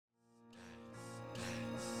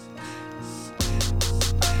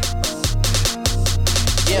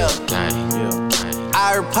Yeah.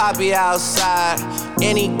 I heard Poppy outside,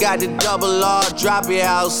 and he got the double R, drop it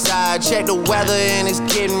outside. Check the weather and it's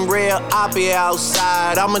getting real, I'll be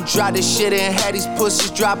outside. I'ma drop this shit and have these pussies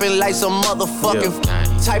dropping like some motherfucking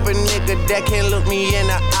type of nigga that can't look me in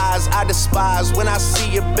the eyes. I despise when I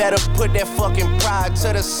see you, better put that fucking pride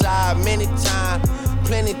to the side. Many times,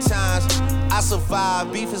 plenty times, I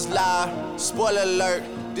survive. Beef is live, spoiler alert.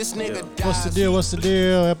 This nigga dies. What's the deal? What's the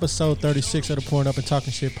deal? Episode 36 of the Pouring Up and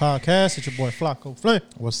Talking Shit podcast. It's your boy Flacco Flynn.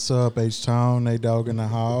 What's up, H-Town? Nate Dogg in the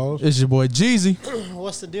house. It's your boy Jeezy.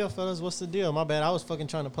 What's the deal, fellas? What's the deal? My bad. I was fucking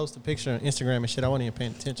trying to post a picture on Instagram and shit. I wasn't even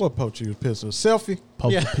paying attention. What post you was pissed? A selfie?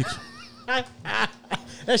 Post Yeah. a picture.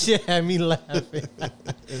 That shit had me laughing.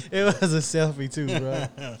 It was a selfie too, bro.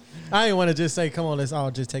 I didn't want to just say, come on, let's all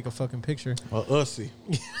just take a fucking picture. Or ussy?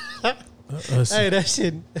 Hey, that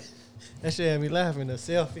shit had me laughing. A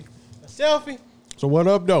selfie. So what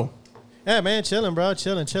up, though? Yeah, man, chilling, bro.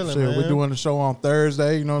 Chilling, Shit, man. we're doing the show on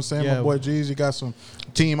Thursday. You know what I'm saying? Yeah. My boy Jeezy got some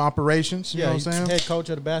team operations. You know what I'm he's saying? head coach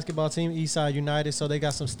of the basketball team, Eastside United. So they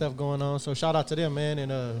got some stuff going on. So shout out to them, man.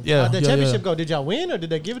 And how'd that championship go? Did y'all win or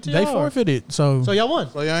did they give it to y'all? They forfeited. So y'all won.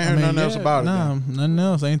 So y'all ain't heard nothing else about it. Nah, nothing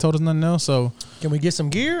else. They ain't told us nothing else. So Can we get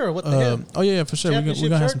some gear or what the hell? oh yeah, for sure. We're Championship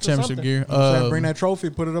gonna have some shirts or championship something? gear. You know what I'm saying? Bring that trophy,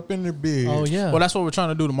 put it up in there big. Oh yeah. Well, that's what we're trying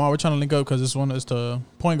to do tomorrow. We're trying to link up because it's the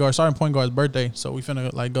starting point guard's birthday. So we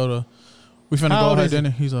finna How go old have is he? dinner.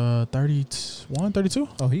 He's 31, 32.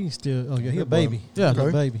 Oh, he's still. Oh yeah, he a baby. Yeah. He's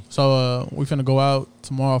a baby. So we finna go out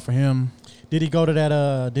tomorrow for him. Did he go to that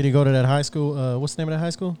high school? What's the name of that high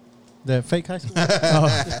school? That fake high school?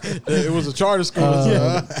 It was a charter school.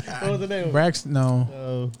 Yeah. What was the name? Braxton,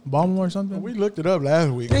 no, Baltimore or something. We looked it up last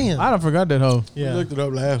week. Damn. I done forgot that hoe. Yeah. We looked it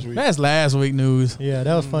up last week. That's last week news. Yeah,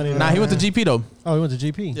 that was funny. Nah, he went to GP though. Oh, he went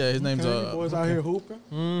to GP. Yeah, his name's Okay, you boys out here hooping.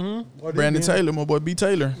 Mm-hmm. Brandon Taylor, my boy B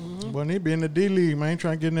Taylor. Boy, he be in the D League, man.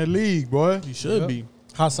 Trying to get in that league, boy. He should Yep. be.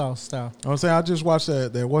 Hot sauce style. You know what I'm saying? I just watched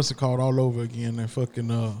that what's it called all over again, that fucking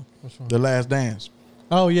What's wrong? The Last Dance.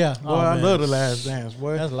 Oh yeah. Boy, I love The Last Dance,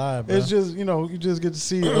 boy. That's live, bro. It's just, you just get to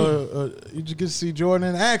see you just get to see Jordan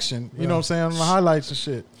in action. You know what I'm saying? On the highlights and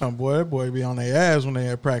shit. Boy, that boy be on their ass when they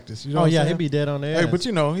at practice. You know Oh what I'm yeah, saying? he'd be dead on there. Hey, but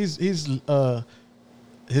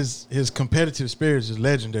his competitive spirit is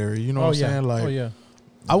legendary. You know what I'm saying? Like,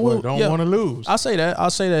 I boy, will. don't Yeah, want to lose. I'll say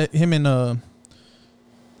that him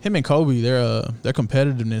and Kobe, their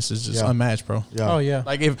competitiveness is just unmatched, bro. Yeah. Oh yeah.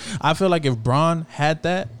 Like I feel like if Bron had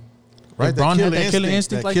that, Right, if Bron had that killer that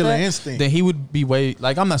instinct like killer that, instinct. then he would be way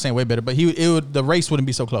like I'm not saying way better, but the race wouldn't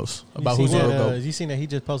be so close about who's gonna go. You seen that he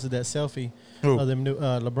just posted that selfie Who? of them new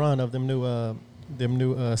LeBron of them new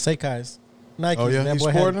Seikai's Nikes. Oh, yeah? That He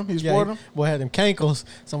boy sported had- them? He yeah, sported them? Boy had them cankles.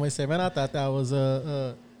 Somebody said, "Man, I thought that was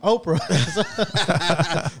Oprah."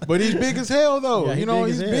 But he's big as hell, though. Yeah, he you know,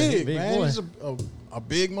 big as he's hell. He big, big man. boy. He's a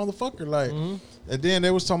big motherfucker. Like, and then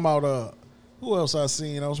they was talking about who else I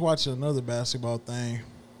seen? I was watching another basketball thing.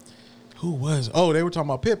 Who was? Oh, they were talking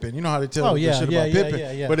about Pippen. You know how they tell yeah, shit yeah, about yeah,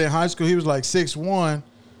 Pippen. yeah. But in high school, he was like 6'1",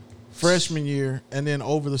 freshman year, and then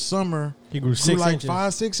over the summer, He grew 6 like inches.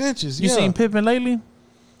 5-6 inches. You yeah. seen Pippen lately?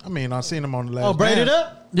 I mean, I seen him on the last. Oh, braided Dance.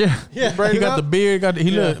 up. Yeah, Yeah. He got the beard.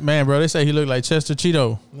 He Yeah. look, man, bro. They say he looked like Chester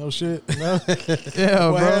Cheeto. No shit. Yeah,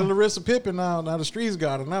 Boy, had bro. Larissa Pippen now. Now the streets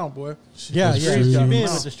got her now, boy. Yeah, That's yeah. true. She been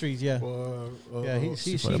Yeah. with the streets. Yeah, Boy, yeah.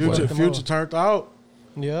 She Future turned out.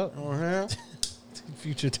 Yep. Uh-huh.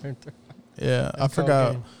 Future turned through. Yeah, I That's forgot.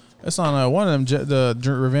 cocaine. It's on one of them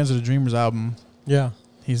the Revenge of the Dreamers album. Yeah.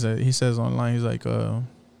 He says online, he's like,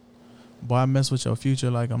 boy, I mess with your future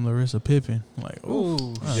like I'm Larissa Pippen. I'm like, ooh.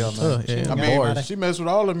 Ooh. Yeah, Tough. man. Yeah, I I'm mean, bored. she messed with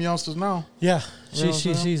all them youngsters now. Yeah. You know what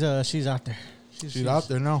I'm saying? She's out there. She's out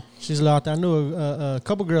there now. She's a lot out there. I knew a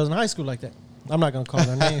couple girls in high school like that. I'm not gonna call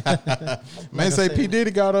her name. Man, say P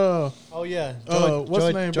Diddy got Oh yeah. what's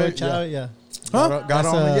her name, Joy baby? Child, yeah. got That's,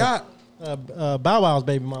 on the yacht Bow Wow's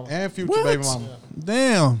baby mama. and Future What? baby mama.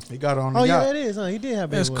 Damn. He got her on the Oh yeah, yacht. it is. Huh? He did have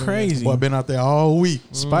baby. That's with her. crazy. Boy been out there all week.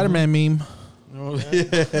 Spider-Man meme.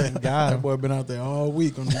 Yeah. Got That him. boy been out there all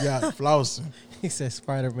week on the yacht flossing. He said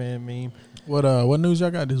Spider-Man meme. What news y'all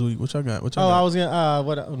got this week? What y'all got? I was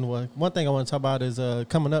gonna. One thing I want to talk about is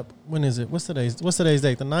coming up. When is it? What's today's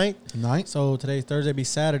date? The 9th. Night. So today's Thursday. Be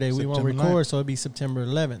Saturday. We won't September record, 9th. so it'll be September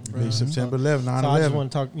 11th. It'll be September 11th, 9/11. So I just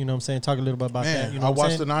want to talk. You know what I'm saying? Talk a little bit about that. Man, You know I what I'm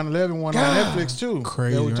watched the saying? 9/11 one on Netflix too.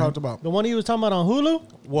 Crazy, that we right? talked about. The one he was talking about on Hulu.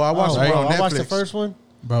 Well, I watched it bro, on Netflix. I watched the first one.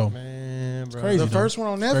 Bro. Man, bro. crazy. The though. first one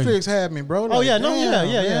on Crazy. Netflix had me, bro. Like, Oh, yeah, no, damn,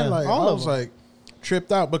 yeah. man. Like, All I of was them. like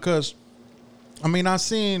tripped out because, I mean, I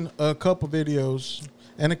seen a couple videos,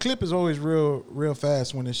 and the clip is always real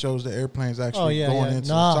fast when it shows the airplanes actually going into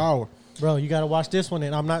the tower. Bro, you got to watch this one,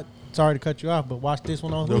 and I'm not sorry to cut you off, but watch this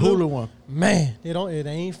one on The Hulu. Hulu one. Man, it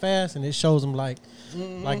ain't fast, and it shows them like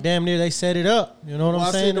damn near they set it up. You know what Well, I'm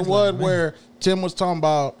I saying? seen the It's one like, man. where Tim was talking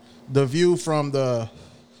about the view from the.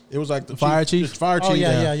 It was like the Fire chief? the fire Oh, chief.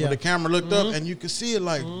 yeah. Where the camera looked up and you could see it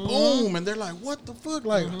like boom, and they're like, "What the fuck?"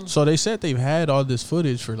 Like, So they said they've had all this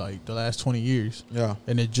footage for like the last 20 years. yeah.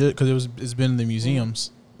 And it just because it's been in the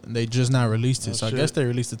museums, and they just not released it. Oh, so I shit. guess they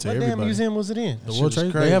released it to What everybody. damn museum was it in? The That World shit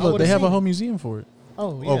is Trade. crazy. They have I a would've they have a seen whole it. museum for it.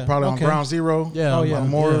 Oh, yeah. Oh, probably okay. on Ground Zero. Yeah. Oh, yeah.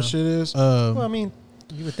 Memorial yeah. shit is. Well, I mean,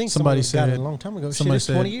 you would think Somebody somebody got it said- a long time ago. Shit, somebody it's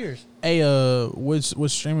 20 said- years. Hey,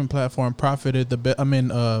 which streaming platform profited the best? I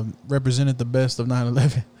mean, represented the best of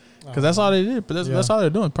 9/11? Because that's all they did. But that's all they're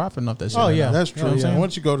doing, profiting off that shit. Oh, right yeah. now. That's Oh, true. yeah. Yeah. I'm saying?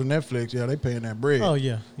 Once you go to Netflix, yeah, they paying that bread. Oh,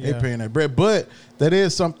 yeah. They paying that bread. But that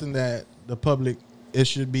is something that the public, it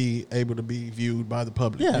should be able to be viewed by the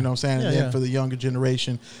public. Yeah. You know what I'm saying? Yeah, And then yeah. for the younger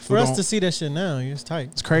generation, For who us don't- to see that shit now, it's tight.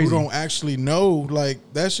 It's crazy. who don't actually know, like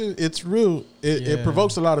that shit, it's real. It Yeah.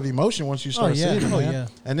 provokes a lot of emotion once you start yeah. seeing it. Oh, man. yeah.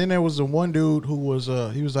 And then there was the one dude who was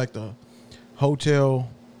he was like the hotel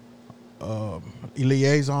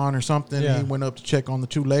liaison or something. Yeah. He went up to check on the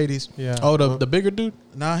two ladies. Yeah. Oh, the bigger dude.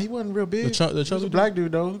 Nah, he wasn't real big. The He was chubby a black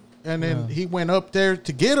dude though. And then Yeah. he went up there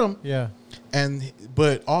to get him, Yeah.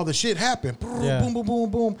 but all the shit happened. Yeah. Boom, boom, boom,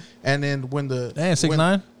 boom. And then when the Damn,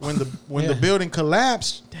 6'9"? when Yeah. the building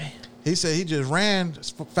collapsed, he said he just ran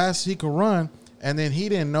as fast as he could run, and then he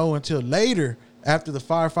didn't know until later after the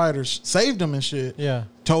firefighters saved him and shit. Yeah.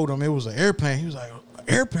 Told him it was an airplane. He was like,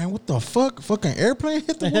 "Airplane? What the fuck? Fucking airplane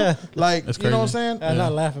hit the wall?" Yeah. Like, That's you know what I'm crazy. saying? I'm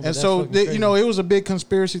not laughing. But And that's so, fucking you know, it was a big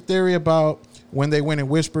conspiracy theory about when they went and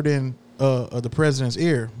whispered in the president's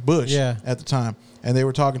ear, Bush, Yeah. at the time. And they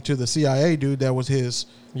were talking to the CIA dude that was his,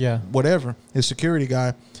 Yeah. whatever, his security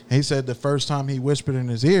guy. And he said the first time he whispered in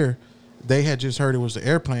his ear, they had just heard it was the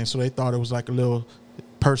airplane. So they thought it was like a little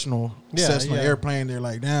personal Yeah, Cessna yeah. airplane. They're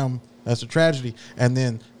like, damn, that's a tragedy. And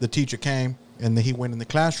then the teacher came and then he went in the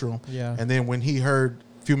classroom. Yeah. And then when he heard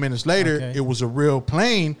a few minutes later, Okay. it was a real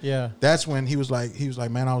plane. Yeah. That's when he was like,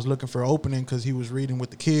 man, I was looking for an opening because he was reading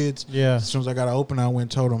with the kids. Yeah. As soon as I got an opening, I went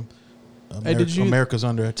and told him, Hey, did you- America's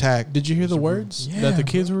under attack. Did you hear the Some- words Yeah, that the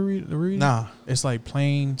kids were reading? Nah. It's like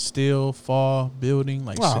plane, still, fall, building,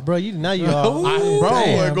 like Wow, shit. bro, you now you all Ooh, bro, boy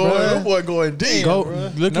damn, going, bro. that boy going deep. Go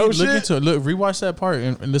bruh. look, No look shit. into it. Look, rewatch that part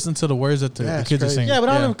and listen to the words that the That's kids are crazy. saying. Yeah, but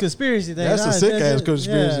all them conspiracy things. That's a nah, sick that ass just-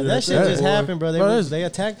 conspiracy Yeah, right that shit there, just boy. happened, bro. Bro, that's- They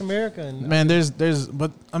attacked America, and Man, there's,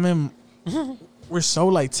 but I mean, we're so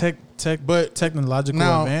like But technological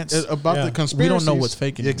now advanced. about Yeah. the We conspiracy, don't know what's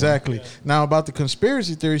fake anymore. Exactly. Now about the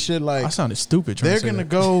conspiracy theory shit, like I sounded stupid. Trying they're to say gonna that.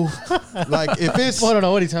 go, like if it's I don't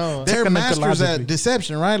know what he's talking about. they're masters Technologically. at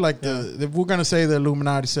deception, right? Like if we're gonna say the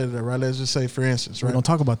Illuminati said it, right? Let's just say, for instance, We right? don't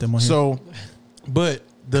talk about them on here. So, but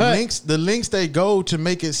the Cut. links they go to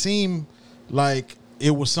make it seem like it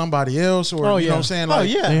was somebody else, or Oh, you know yeah. what I'm saying? Oh, Like,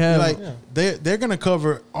 yeah. They have- like Yeah. they're gonna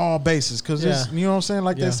cover all bases because Yeah. you know what I'm saying?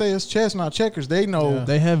 Like Yeah. they say, it's chess, not checkers. They know. Yeah.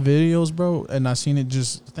 They have videos, bro, and I seen it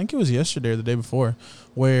just, I think it was yesterday or the day before,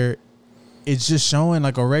 where it's just showing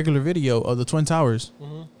like a regular video of the Twin Towers,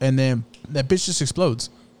 and then that bitch just explodes,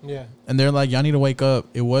 Yeah. and they're like, "Y'all need to wake up."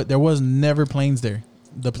 There was never planes there.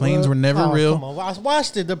 The planes were never Oh, real. Come on. I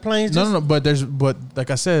watched it. The planes. No, Just, no, no. But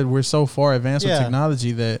like I said, we're so far advanced Yeah. with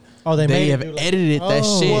technology that Oh, they made it have do like- edited that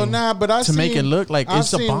Oh. shit Well, nah, but I to make it look like I've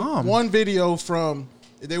it's a seen bomb. One video from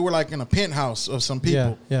they were like in a penthouse of some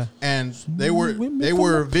people, Yeah. and they were Women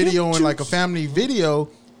from the videoing like a pictures. family video,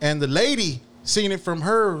 and the lady seen it from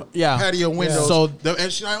her Yeah. patio window. So-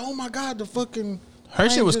 and she's like, "Oh my god, the fucking Her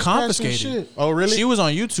shit plane was just crashed and confiscated. shit." Oh really? She was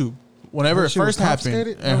on YouTube whenever Her it shit was first happened,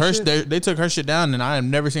 confiscated? and No her shit. they took her shit down, and I have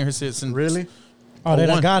never seen her shit since. Really? Oh, they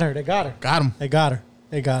one. got her. They got her. Got him. They got her.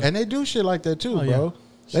 They got her. And they do shit like that too, Oh, yeah. bro.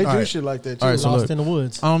 They do Alright. shit like that too. Alright, so Lost look. in the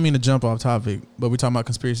woods. I don't mean to jump off topic, but we're talking about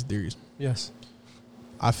conspiracy theories. Yes.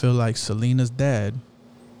 I feel like Selena's dad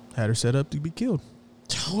had her set up to be killed,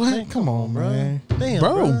 What? Come on, man. Damn,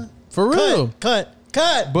 bro. For real, Cut.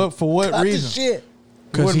 But for what Cut the reason? shit.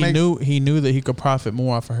 because wouldn't he knew that he could profit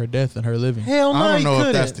more off of her death than her living. Hell no, I don't he know if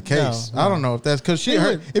couldn't. that's the case. No, I don't know if that's because He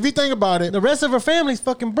would. if you think about it, The rest of her family's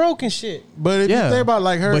fucking broke and shit. but if Yeah, you think about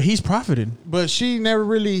like her, but he's profited. but she never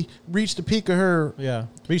really reached the peak of her Yeah.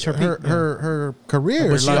 Reach her her peak. her career.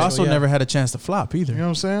 But she like, also yeah. never had a chance to flop either. you know what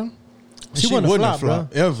I'm saying? She wouldn't wouldn't have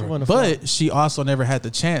flopped, bro. ever. She wouldn't have flopped. But she also never had the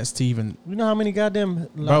chance to even. You know how many goddamn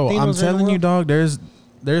Bro, Latinos I'm in the telling you, world? dog.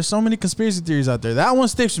 There's so many conspiracy theories out there. That one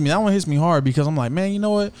sticks with me. That one hits me hard because I'm like, man, you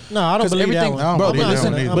know what? No, I don't 'Cause believe that everything- one. I don't Bro, believe but that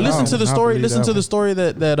listen, one either. but listen to the I don't story. believe Listen that to one. the story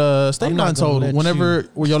that State I'm not Line gonna told let whenever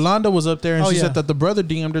Yolanda was up there and Oh, she yeah. said that the brother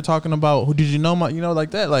DM'd her talking about who did you know my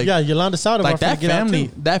like that, like Yeah, Yolanda Sauter. like that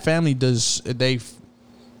family. That family does they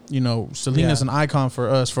Selena's an icon for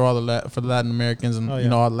us, for all for the Latin Americans and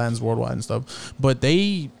all the Latins worldwide and stuff. But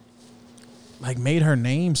they like made her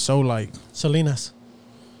name so like Selena's.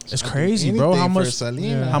 It's crazy, bro. How much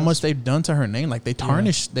Selena. how much they've done to her name? Like they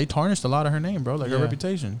tarnished a lot of her name, bro. Like her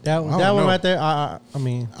reputation. That one right there. I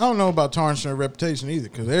mean, I don't know about tarnishing her reputation either,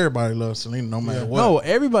 because everybody loves Selena no matter what. No,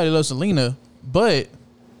 everybody loves Selena, but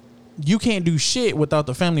you can't do shit without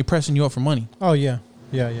the family pressing you up for money. oh yeah.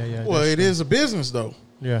 Well, it is a business though.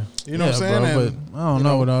 Yeah. You know what I'm saying? Bro, And, but I don't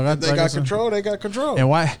know, dog. if they got control. They got control. And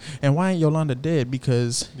why ain't Yolanda dead?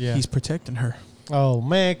 Because he's protecting her. Oh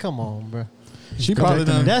man, come on, bro. She probably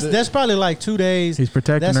done. That's probably like 2 days. He's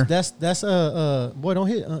protecting her. That's boy,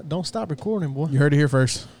 don't stop recording, boy. You heard it here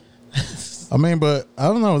first. I mean, but I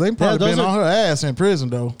don't know. They probably been on her ass in prison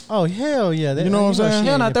though. Oh hell yeah. You know what I'm saying?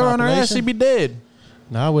 Yeah, not they were on her ass, she'd be dead.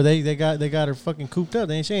 Nah, well they got her fucking cooped up.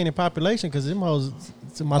 She ain't in population because them hoes.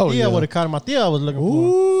 My tia would have caught her. My tia was looking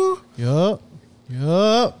Ooh. for.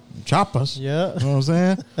 Yup. Choppers. Yeah. You know what I'm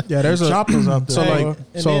saying? Yeah, there's choppers out there. So like,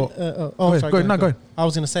 And so then, go ahead. I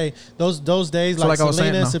was gonna say those days So like like I was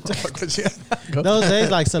Selena saying, and September. Those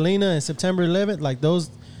days like Selena and September 11th, like those,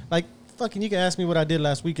 like fucking. You can ask me what I did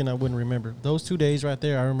last week and I wouldn't remember. Those 2 days right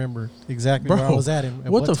there, I remember exactly where I was at. And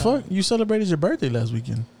what the time. fuck? You celebrated your birthday last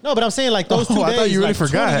weekend. No, but I'm saying like those 2 days. I thought you really like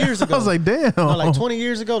forgot. 20 years ago. I was like, damn. No, like 20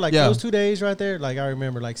 years ago, like Yeah. those 2 days right there, like I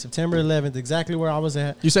remember, like September 11th, exactly where I was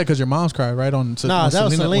at. You said because your mom's cried right on. Nah, that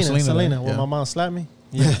was Selena. died. When my mom slapped me.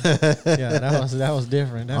 Yeah, yeah, that was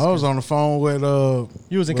different. That's I was on the phone with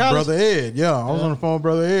You was in with college? Brother Ed. Yeah, I was on the phone with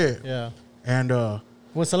Brother Ed. Yeah. And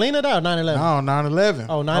When Selena died, 9/11. no, 9/11.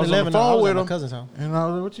 Oh, 9/11. I was on the I phone was with at my him. cousin's house. And I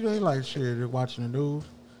was like, what you doing? Like, shit, they're watching the news.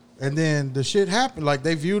 And then the shit happened. Like,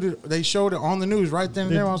 they viewed it. They showed it on the news right then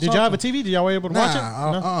and there. Did y'all have a TV? Did y'all were able to watch it?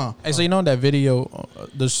 No? Hey, so you know that video,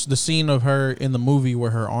 the scene of her in the movie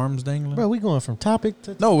where her arms dangling? Bro, we going from topic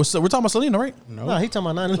to No, we're talking about Selena, right? No, he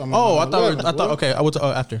talking about 9/11. Oh, I thought. Okay, I was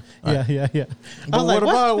after. All right. Yeah. I But was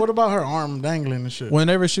like, what about her arm dangling and shit?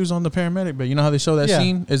 Whenever she was on the paramedic, but you know how they show that Yeah.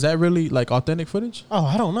 scene? Is that really like authentic footage? Oh,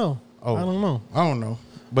 I don't know. Oh. I don't know. I don't know.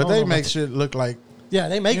 But I don't they know make about shit look like, Yeah,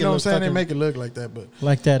 they make you it know what I'm look saying? They fucking- make it look like that. But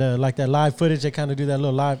like that live footage. They kind of do that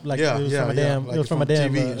little live, like Yeah, it was yeah, from a yeah. damn, Like it was from a from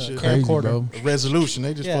damn TV and shit. Crazy, camcorder. bro. resolution,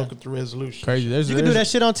 they just Yeah. fuck with the resolution. Crazy. You can do that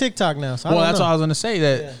shit on TikTok now. So I Well, don't that's know. what I was gonna say.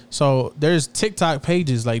 That Yeah. so there's TikTok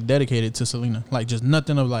pages like dedicated to Selena, like just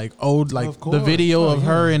nothing of like old, like Of the course. video Oh, of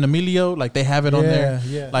her and Emilio, like they have it on there.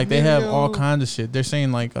 Yeah. Like they have all Emilio. kinds of shit. They're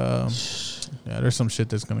saying like, yeah, there's some shit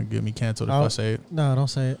that's gonna get me canceled if I say it. No, don't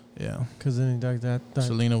say it. Yeah, Because then that.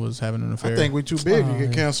 Selena was having an affair. I think we too big to Oh, get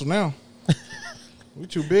yeah. canceled now. We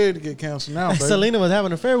too big to get canceled now, baby. Selena was having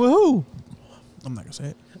an affair with who? I'm not gonna say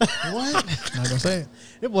it. What? Not gonna say it.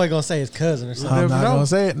 That boy gonna say his cousin or something. I'm never not know. gonna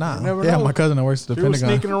say it. Nah. You never Yeah, know. my cousin that works at the She was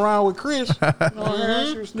Pentagon. sneaking around with Chris. You know what I'm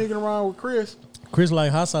saying? She was sneaking around with Chris. Chris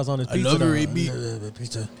like hot sauce on his pizza. love her, dog. AB.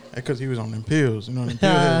 Pizza. Because he was on them pills. You know, them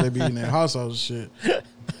pills, they be eating that hot sauce shit.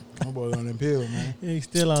 My boy on them pills, man. He's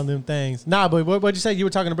still on them things. Nah, but what'd you say? You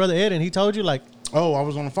were talking to Brother Ed and he told you like, Oh, I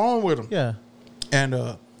was on the phone with him. yeah. And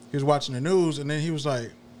he was watching the news, and then he was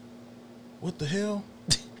like, what the hell?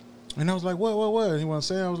 And I was like, what? And he wasn't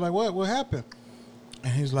saying. I was like, what happened?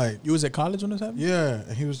 And he's like, You was at college when this happened? yeah.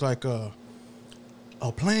 And he was like, a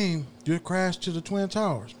plane just crashed to the Twin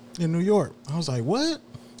Towers in New York. I was like, what?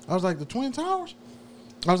 I was like, the Twin Towers?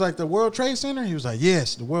 I was like, the World Trade Center? He was like,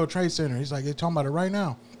 yes, the World Trade Center. He's like, they're talking about it right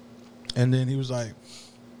now. And then he was like,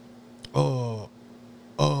 I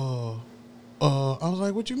was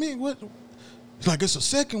like, what you mean? What? He's like, it's a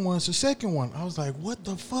second one. It's a second one. I was like, what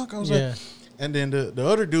the fuck? I was Yeah. like, and then the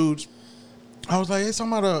other dudes, I was like, hey,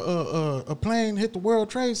 somebody a plane hit the World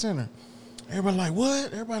Trade Center. Everybody like,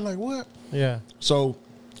 what? Everybody like, what? Yeah. So,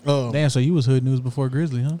 Damn, so you was hood news before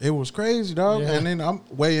Grizzly, huh? it was crazy, dog. Yeah. And then I'm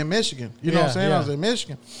way in Michigan. You know what I'm Yeah, saying? yeah. I was in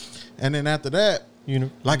Michigan. And then after that,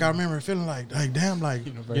 like I remember feeling like damn, like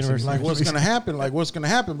University. like what's gonna happen? Like what's gonna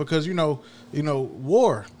happen? Because you know,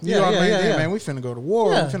 war. You Yeah, know what yeah, I mean? yeah, Hey, yeah. man, we finna go to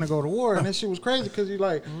war. Yeah. We finna go to war. And that shit was crazy because you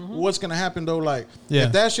like, what's gonna happen though? Like, Yeah.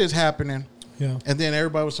 if that shit's happening, Yeah. and then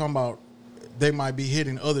everybody was talking about they might be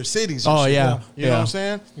hitting other cities. And Oh, shit. yeah. You know what I'm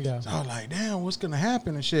saying? Yeah. So I was like, damn, what's gonna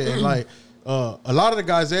happen and shit. And like, a lot of the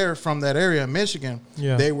guys there from that area in Michigan,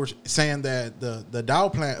 Yeah. they were saying that the Dow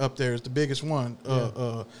plant up there is the biggest one.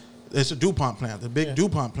 It's a DuPont plant, the big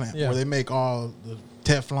DuPont plant Yeah. where they make all the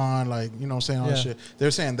Teflon, like, you know what I'm saying, all that Yeah. shit.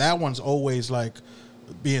 They're saying that one's always like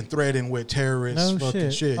being threatened with terrorist No fucking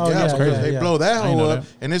shit. shit. Oh, yeah, yeah, because yeah, they yeah. blow that I ain't hole know up,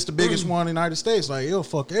 and it's the biggest one in the United States. Like it'll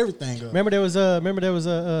fuck everything up. Remember there was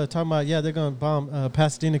talking about they're gonna bomb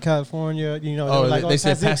Pasadena, California. You know, Oh, were like, they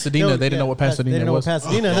said Pasadena. They didn't know what Pasadena They didn't know was. what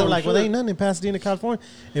Pasadena. They were like, well, shit. ain't nothing in Pasadena, California.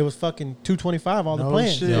 It was fucking 225. All the No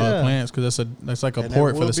plants. shit. Yeah, Yeah. the plants because that's like a And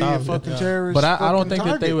port that for would the be a south. fucking Yeah. terrorist. But I don't fucking think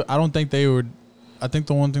that they target. would. I don't think they would. I think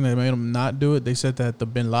the one thing that made them not do it, they said that the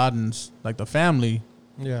Bin Ladens, like the family,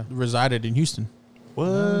 Yeah. resided in Houston. What?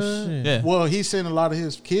 Oh, shit. Yeah. Well, he sent a lot of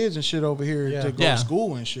his kids and shit over here Yeah. to go Yeah. to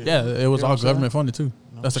school and shit. Yeah, it was You know all what I'm saying? government funded too.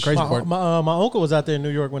 That's the crazy part. My uncle was out there in New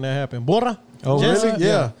York when that happened. Borra. Oh, Jesse? really?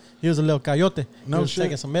 Yeah. He was a little coyote. No he was shit.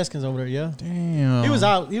 taking some Mexicans over there. Yeah. Damn. He was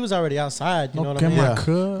out. He was already outside. You know what I Okay, mean? my Yeah.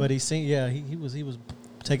 cuz. But he seen. Yeah. He was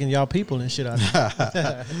taking y'all people and shit out.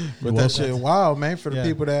 But that shit wild, man, for the Yeah.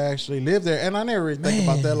 people that actually live there. And I never really think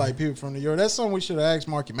about that, like people from New York. That's something we should have asked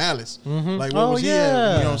Marky Malice. Like, what Oh, was he at?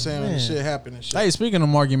 yeah. You know what I'm saying? When the Man. shit happened and shit. Hey, speaking of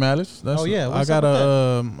Marky Malice, that's, Oh, yeah, I what's got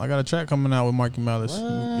up I got a track coming out with Marky Malice. What?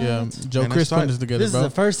 Yeah, Joe Man, Chris that's tight. putting this together, This is bro. the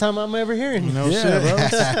first time I'm ever hearing. You know, Yeah,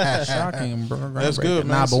 shit. bro. Shocking, bro. That's Groundbreaking. good,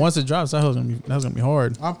 man. Nah, but once it drops, that's gonna be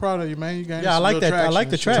hard. I'm proud of you, man. You gained Yeah, I some like good that. I traction like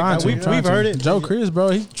the and track. shit. Trying to, We've trying to. heard it. Joe Chris, bro,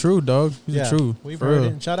 he's true, dog. He's a true. We've for heard real.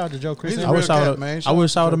 it. And shout out to Joe Chris. He's a I real wish I cat, would man. have. Shout I out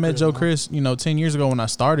wish to I would Joe have met Chris, Joe man. Chris, 10 years ago when I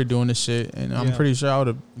started doing this shit, and I'm Yeah. pretty sure I would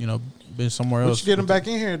have, been somewhere We else. should get him back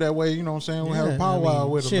in here that way. You know what I'm saying? We'll have a powwow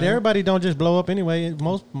with him. Shit, man. everybody don't just blow up anyway.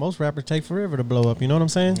 Most rappers take forever to blow up. You know what I'm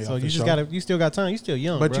saying? Yeah, so for you just sure. you still got time. You still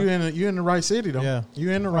young, But bro. you in the right city though. Yeah.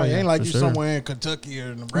 You in the right. yeah, Ain't like for you sure. somewhere in Kentucky or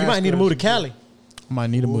Nebraska. You might need to move to or some Cali. shit. I might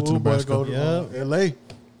need to move to Ooh, boy, Nebraska. go to Yep. LA.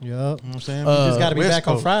 You Yep. know what I'm saying? You just got to be West back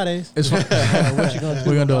on Coast. Fridays. It's fun. What you gonna do?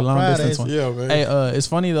 We're gonna do a on long Fridays? distance one. Yeah, man. Hey, it's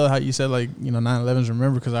funny though how you said 9/11s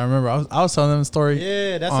remember because I remember I was telling them the story.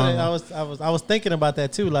 Yeah, that's what I was thinking about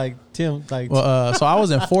that too. Like Tim, like Well, so I was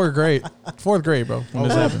in fourth grade, bro, when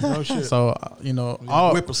this happened. No shit. So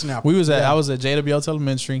Whippersnapper. I was at JWL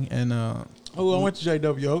Elementary, and Oh, I went to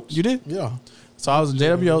JW Oaks. you did. Yeah. So I was in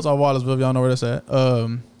JW Oaks on Wallaceville. Y'all know where that's at.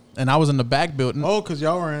 And I was in the back building. Oh, because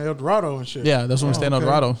y'all were in El Dorado and shit. Yeah, that's when we stayed in okay,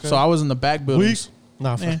 Eldorado. okay. So I was in the back buildings.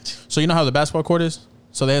 nah, Yeah. So you know how the basketball court is?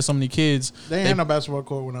 So they had so many kids. They ain't had no basketball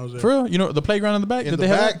court when I was there. For real? You know the playground in the back? In Did the they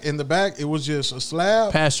have back, in the back, it was just a slab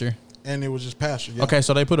that? Pasture. and it was just pasture. Yeah. Okay,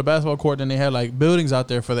 so they put a basketball court, and they had buildings out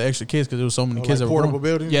there for the extra kids because there was so many Oh, kids like that were portable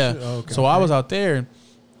growing. buildings and Yeah. shit? Oh, okay. So I was out there,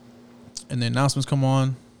 and the announcements come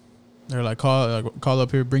on. They're like, call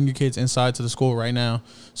up here, bring your kids inside to the school right now.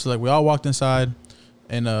 So we all walked inside,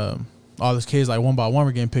 and all these kids one by one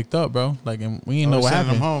were getting picked up, bro. And we didn't know they what sending happened.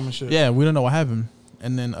 them home and shit. Yeah, we didn't know what happened.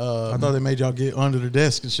 And then I thought they made y'all get under the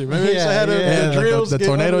desk and shit. Maybe they Yeah, had the drills, the get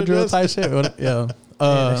tornado under the drill desk. type shit. Yeah.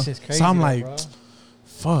 that shit's crazy. So I'm though, like, bro.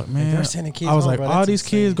 fuck, man. they're sending kids I was home, like, bro. all That's these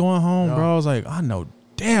kids insane. going home, Yeah. bro. I was like, I know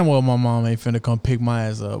damn well my mom ain't finna come pick my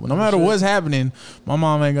ass up. No matter shit. what's happening, my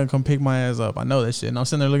mom ain't gonna come pick my ass up. I know that shit. And I'm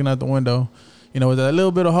sitting there looking out the window, with that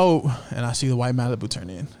little bit of hope, and I see the white Malibu turn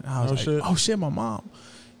in. And I was No like, shit. oh shit, my mom.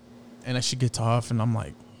 And then she gets off, and I'm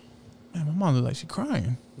like, man, my mom looks like she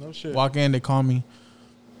crying. No shit. Walk in, they call me.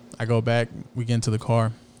 I go back. We get into the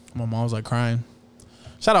car. My mom was crying.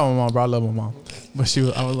 Shout out my mom, bro. I love my mom. But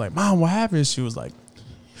I was like, Mom, what happened? She was like,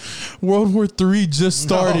 World War III just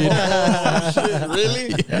started. Shit, really?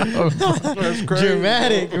 That's crazy.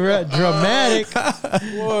 Dramatic. Boy,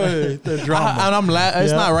 the drama. And I'm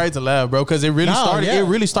It's Yeah. not right to laugh, bro, because it really No, started. yeah. It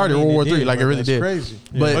really started I mean, World War it III. did, It really That's did. crazy.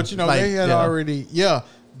 But, But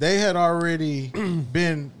they had already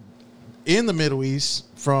been in the Middle East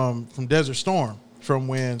from Desert Storm, from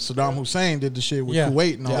when Saddam Hussein did the shit with Yeah.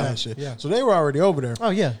 Kuwait and all Yeah. that shit. Yeah. So they were already over there. Oh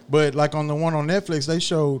yeah. But on the one on Netflix, they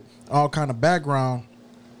showed all kind of background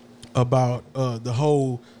about the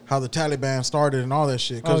whole how the Taliban started and all that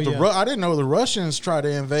shit. Because Oh, yeah. I didn't know the Russians tried to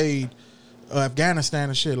invade Afghanistan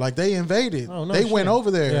and shit. They invaded. Oh, no they shit. went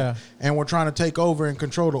over there Yeah. and were trying to take over and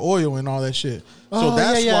control the oil and all that shit. Oh, So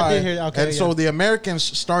that's yeah, I why. did hear- okay, and so yeah. the Americans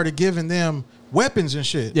started giving them weapons and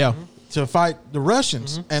shit. Yeah. To fight the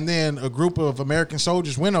Russians. Mm-hmm. And then a group of American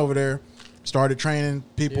soldiers went over there, started training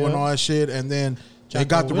people and Yeah. all that shit, and then they Jocko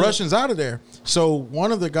got the Willink. Russians out of there. So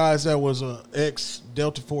one of the guys that was a ex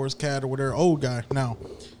Delta Force cat or whatever, old guy now,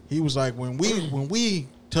 he was like, when we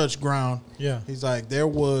touched ground, Yeah. he's like, there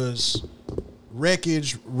was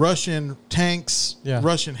wreckage, Russian tanks, Yeah.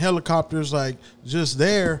 Russian helicopters, just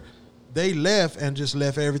there. They left and just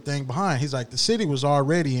left everything behind. He's like, the city was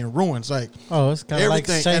already in ruins. Oh, it's kind of like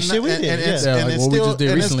the Everything same and, shit we and, did. and, yeah. it's, Yeah, and like it's what we still just did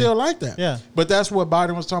and it's recently. still like that. Yeah. But that's what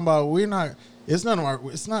Biden was talking about. We're not.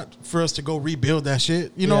 it's not for us to go rebuild that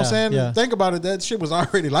shit. You know what I'm saying? Yeah. Think about it. That shit was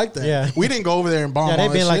already like that. Yeah. We didn't go over there and bomb. Yeah, all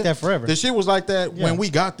they've been that like shit. that forever. The shit was like that Yeah. when we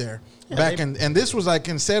got there. Yeah, And this was like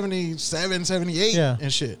in 77, 78 Yeah.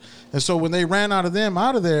 and shit. And so when they ran out of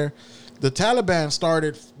there, the Taliban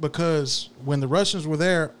started because when the Russians were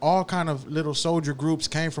there, all kind of little soldier groups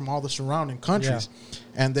came from all the surrounding countries.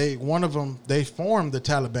 And one of them, they formed the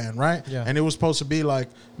Taliban, right? Yeah. And it was supposed to be like,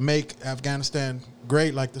 make Afghanistan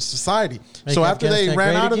great like the society. Make So after they Afghanistan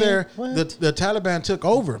ran great out of again? there, What? the Taliban took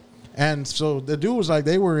over. And so the dude was like,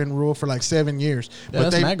 they were in rule for like 7 years. Yeah,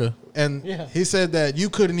 that's MAGA. And Yeah. he said that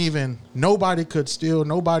nobody could steal,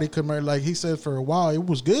 nobody could murder. Like he said for a while, it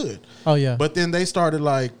was good. Oh yeah. But then they started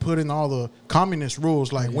like putting all the communist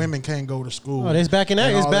rules, like women can't go to school. oh, it's back in and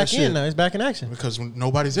action. It's all that back shit. in now. It's back in action. Because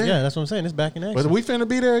nobody's there. Yeah, that's what I'm saying. It's back in action. But we finna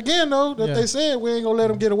be there again, though. That Yeah. they said we ain't gonna let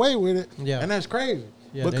them get away with it. Yeah. And that's crazy.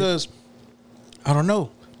 Yeah, because I don't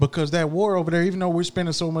know. Because that war over there, even though we're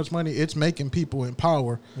spending so much money, it's making people in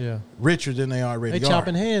power Yeah. richer than they already They are.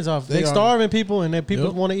 chopping hands off. They They are. starving people, and then people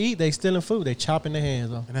Yep. want to eat. They stealing food. They chopping their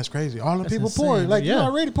hands off. And that's crazy. All the That's people insane. poor. Like Yeah. you're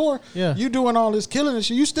already poor. Yeah. You doing all this killing and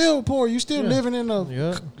shit. You still poor. You still Yeah. living in a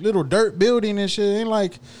Yeah. little dirt building and shit. Ain't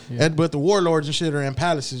like, Yeah. but the warlords and shit are in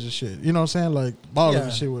palaces and shit. You know what I'm saying? Like ballers Yeah.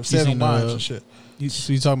 and shit with You 7 seen, wives and shit.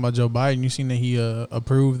 So you talking about Joe Biden? You seen that he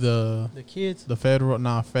approved the kids.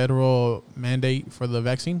 federal mandate for the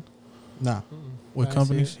vaccine Nah. with I see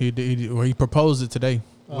companies? He proposed it today.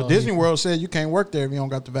 Well, Disney World said you can't work there if you don't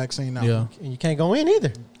got the vaccine now. Yeah, And you can't go in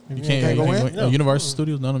either. you can't go in? No. Universal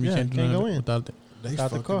Studios, none of them Yeah, you can't do can't nothing go in. without it. They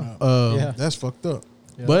Without the fucking car. up. Yeah. That's fucked up.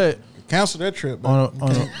 Yeah. But Cancel that trip. on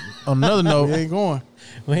another we note, ain't going.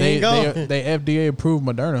 We they, ain't going. they FDA approved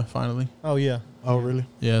Moderna finally. Oh yeah. Oh, really?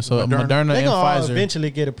 Yeah, so Moderna. Moderna They and gonna all Pfizer. eventually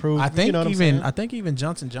get approved. I think you know what I'm even saying?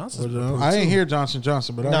 Johnson Johnson's Well, approved I ain't too. hear Johnson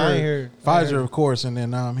Johnson, but No, I I ain't heard heard- I Pfizer, heard. of course, and then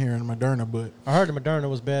now I'm hearing Moderna. But I heard the Moderna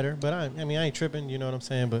was better, but I mean I ain't tripping. You know what I'm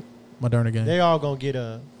saying? But Moderna game. they all gonna get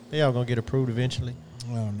approved eventually.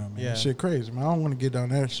 I don't know, man. Yeah. That shit crazy, man. I don't want to get down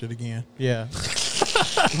that shit again. Yeah.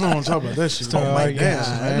 I don't want to talk about that shit. Oh, my dance,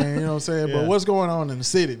 God. man. You know what I'm saying? Yeah. But what's going on in the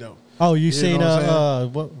city though? Oh, you You seen know what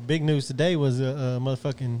I'm what big news today was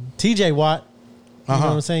motherfucking TJ Watt. You know Uh-huh.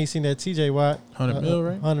 what I'm saying? You seen that TJ Watt? 100 mil,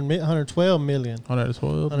 right? 112 million.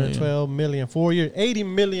 112 million. 4 years. 80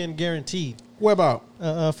 million guaranteed. What about?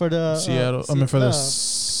 For the Seattle. I mean for the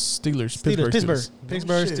Steelers. Pittsburgh. Pittsburgh Steelers.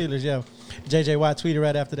 Pittsburgh shit. Steelers, yeah. JJ Watt tweeted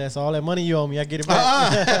right after that. So all that money you owe me, I get it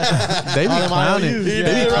back. They be All them clowning. IOUs, They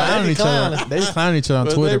yeah. be clowning They each other. clowning. They be clowning each other on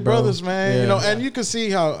But Twitter, they bro. brothers, man. Yeah. You know, and you can see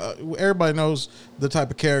how everybody knows the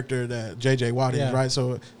type of character that JJ Watt Yeah. is, right?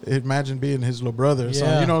 So imagine being his little brother. Or something.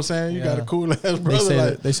 Yeah. You know what I'm saying? You got a Yeah. cool ass They brother. said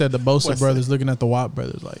Like, they said the Bosa what's brothers looking at the Watt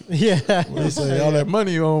brothers like yeah. they say all that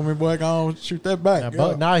money you owe me, boy. I don't shoot that back. Now, Yeah.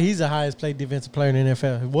 but now he's the highest paid defensive player in the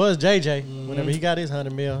NFL. It was JJ whenever he got his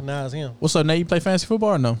 100 mil. Now it's him. What's up, Nate? You play fantasy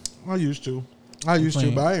football or no? I used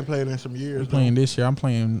to, but I ain't played in some years. I'm playing this year. I'm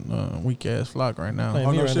playing weak ass flock right now. Playing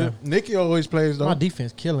Oh me no right shit. Nicky always plays though. My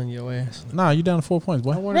defense killing your ass. Nah, you down to 4 points,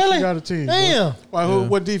 boy. I wonder if Really? you got a team. boy. Damn. Why? Yeah.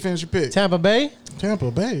 What defense you pick? Tampa Bay.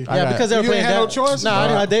 Tampa Bay. I Yeah, got- because they were You playing ain't had no Dallas. choice?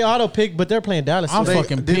 Nah, they auto pick, but they're playing Dallas. I'm today.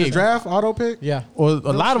 fucking Did the pig. draft auto pick? Yeah. Well,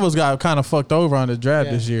 a lot of us got kind of fucked over on the draft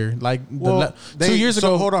Yeah. this year. Like Well, 2 years so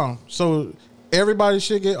ago. hold on. So everybody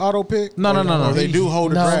should get auto pick? No, no, Or- no, no. Or they do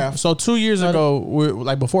hold No. a draft. So 2 years No. ago,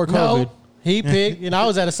 like before COVID, No, he picked, and I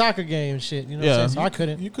was at a soccer game and shit. You know what I'm Yeah. saying? So I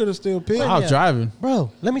couldn't. You could have still picked. I was Yeah. driving. Bro,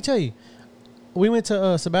 let me tell you. We went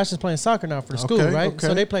to Sebastian's playing soccer now for the school, Okay, right? okay.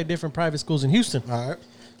 So they play different private schools in Houston. All right.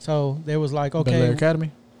 So they was like, Bel Air okay, Academy.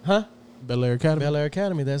 huh? Bel Air Academy. Bel Air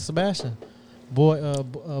Academy. That's Sebastian.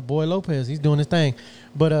 Boy Lopez. He's doing his thing,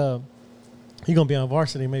 but he gonna be on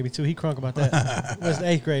varsity maybe too. He crunk about that. That's the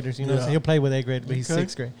 8th graders. You know, what I'm saying? He'll play with 8th graders, but he's Okay.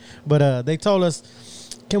 6th grade. But they told us,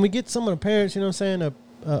 can we get some of the parents? You know what I'm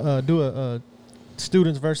saying? Do a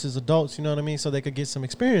students versus adults. You know what I mean? So they could get some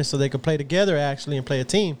experience, so they could play together actually and play a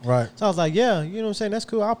team. Right. So I was like, yeah, you know what I'm saying? That's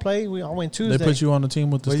cool. I'll play. I went Tuesday. They put you on the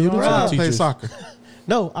team with the But you students don't or have the to play teachers? soccer.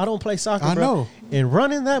 No, I don't play soccer, I bro. know. And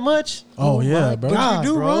running that much? Oh, yeah, my bro. God, You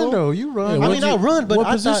do bro. run though. You run. Yeah, I what'd mean, I run, but what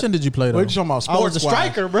I position thought- did you play though? What you talking about? I was a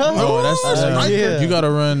Sports-wise? striker, bro. Oh, that's Yeah. You got to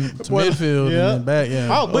run to Well, midfield yeah. and then back. Yeah.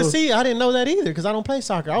 Oh, but see, I didn't know that either because I don't play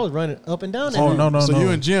soccer. I was running up and down. That Oh, bitch. no, no, So no. you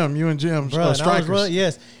and Jim, bro. And I was strikers. running,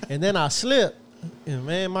 yes, and then I slipped, and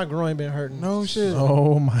man, my groin been hurting. No shit.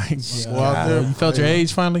 Oh my Go out god! there. You felt your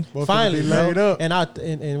age finally. Both Finally, be bro. laid up. And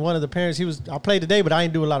and one of the parents, I played today, but I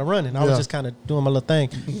didn't do a lot of running. I was Yeah. just kind of doing my little thing.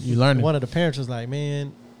 You learning. One of the parents was like,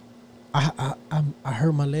 "Man, I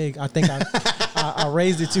hurt my leg. I think I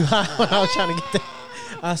raised it too high when I was trying to get that."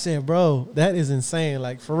 I said, bro, that is insane.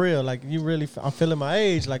 Like, for real. Like, you really, I'm feeling my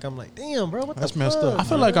age. Like, I'm like, damn, bro, what That's the messed fuck? up. I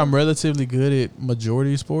feel like I'm relatively good at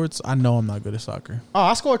majority of sports. I know I'm not good at soccer. Oh,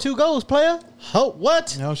 I scored 2 goals, player.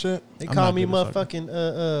 What? No shit. They I'm call not me good at soccer.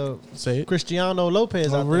 motherfucking Say it. Cristiano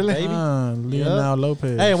Lopez Oh, out really? there, baby. Leonel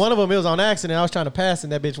Lopez. Hey, one of them, it was on accident. I was trying to pass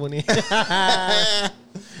and that bitch went in.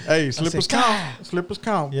 Hey, slippers said, count. Slippers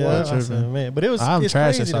count, boy. Yeah, I tripping. said, man. But it was I'm it's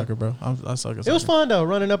trash crazy at though. soccer, bro. I suck at soccer. It was fun though,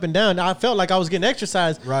 running up and down. I felt like I was getting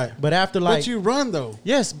exercise. Right. But after like But you run though.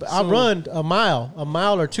 yes, but I So- run a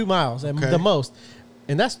mile or 2 miles at Okay. the most.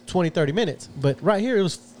 And that's 20, 30 minutes. But right here it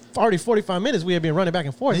was already 45 minutes we had been running back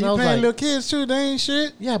and forth. And And I you was playing like, little kids too. They ain't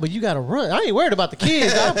shit. yeah, but you got to run. I ain't worried about the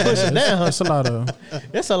kids. I push them down. That's a lot of.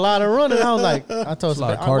 It's a lot of running. I was like, I told a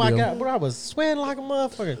lot of Sebastian, cardio. I was sweating like a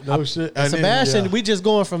motherfucker. No shit. And Sebastian, yeah. we just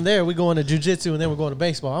going from there. We going to jiu-jitsu and then we're going to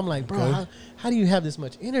baseball. I'm like, bro, Okay. how do you have this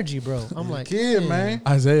much energy, bro? I'm like, kid, man.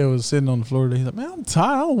 Isaiah was sitting on the floor today. He's like, man, I'm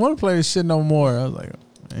tired. I don't want to play this shit no more. I was like,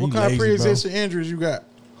 man, What you kind of lazy, bro. pre-existing injuries you got?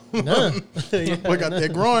 None. Yeah, We got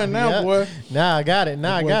that groin now, yeah. boy. Nah, I got it.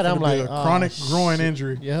 Nah, I Boy, got it. finna I'm be like, a oh, chronic groin shit.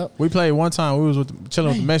 injury. Yep. We played one time. We was chilling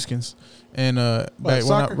with the Mexicans, and back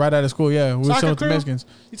soccer? right out of school. Yeah, we was Soccer chilling with the crew? Mexicans.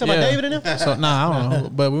 You talking about David and them? So nah, I don't know.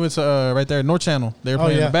 But we went to right there at North Channel. They were Oh,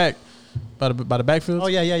 playing in yeah. the back by the backfield. Oh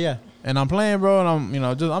yeah, yeah, yeah. And I'm playing, bro, and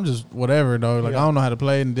I'm just whatever, though. Like Yeah. I don't know how to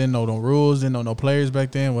play, and didn't know no rules, didn't know no players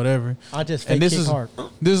back then, whatever. I just fake And this kick is hard.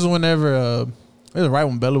 this is whenever it was right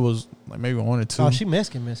when Bella was like maybe 1 or 2. Oh, she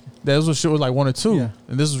Mexican. That was when shit was like 1 or 2, Yeah.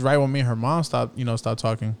 and this was right when me and her mom stopped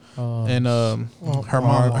talking. Oh, And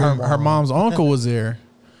her mom's uncle was there,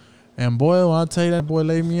 and boy, when I tell you that boy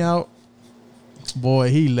laid me out, boy,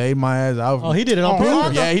 he laid my ass out. oh, he did it on Oh,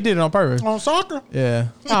 purpose. yeah, he did it on purpose. On soccer? Yeah,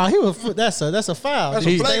 Oh, he was. That's a foul. That's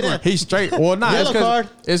He a stayed flagrant. there. he's straight. Well, nah, Yellow card.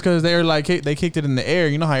 it's because they were like they kicked it in the air.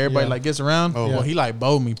 You know how everybody Yeah. like gets around. Oh. Well, he like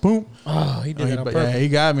bowed me. Boom. Oh, he did it on Yeah, purpose. he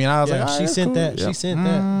got me, and I was Yeah, like, she "Alright, sent cool." that. Yep. She sent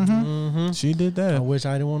that. Mm-hmm. She did I that. wish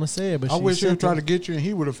I didn't want to say it, but I she wish he would sent try it. to get you and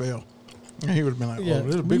he would have failed. And he would have been like, Yeah. oh,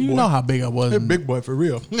 this is a But big you boy. know how big I was. This big boy for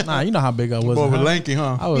real. Nah, you know how big I was. Boy was I- lanky,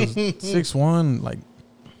 huh? I was 6'1", like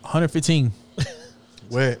 115.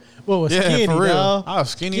 Wet. What was Yeah, skinny, for real. dog? I was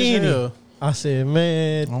skinny, Skinny. as hell. I said,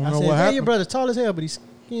 man. I don't I know said, what man, your happened. brother's tall as hell, but he's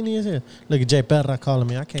skinny as hell. Look at Jay Perra calling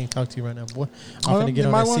me. I can't talk to you right now, boy. I'm Well, finna get you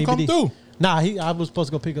on might that wanna come CBD. through. Nah, I was supposed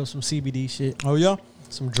to go pick up some CBD shit, Oh, yeah?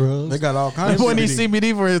 some drugs. They got all That kinds boy of needs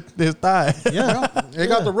CBD for his thigh. yeah, They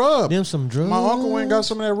got the rub. them some drugs. My uncle went and got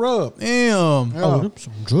some of that rub. Damn. Yeah. Oh, them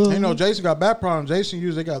some drugs. You know, Jason got back problems. Jason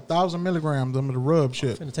used, they got 1,000 milligrams of the rub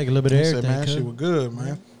shit. Finna take a little bit of He said, everything. man, that cuz. shit was good,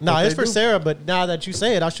 man. Nah, But it's they for do. Sarah, but now that you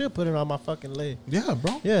say it, I should put it on my fucking leg. Yeah,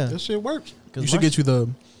 bro. Yeah. That shit works. You should get you the.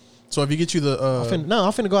 So if you get you the. I'm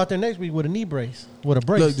finna go out there next week with a knee brace, with a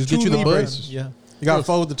brace. Look, just get Two you the knee bud. braces. Yeah, You got to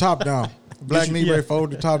fold the top down. Black you- knee yeah. brace,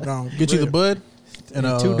 fold the top down. Get you the bud and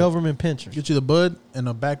and 2 Doberman pinchers. Get you the bud and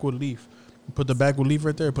a backwood leaf. Put the backwood leaf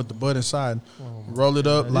right there. Put the bud inside. Roll it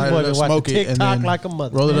up, This light boy it been up, watching smoke it, and TikTok then like a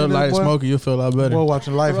mother. roll it Man, up, this light it, boy- smoke it. You'll feel a lot better. Boy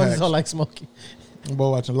watching life Runs hacks. all like Smokey. Boy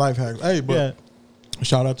watching life hacks. Hey, but Yeah,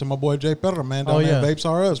 shout out to my boy Jay Perra, man. Down Oh, there at yeah. Vapes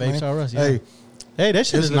R Us, man. Vapes R Us, yeah. Hey, hey, that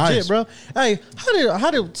shit It's is legit, nice. bro. Hey, how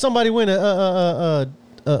did somebody win a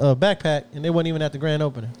backpack and they wasn't even at the grand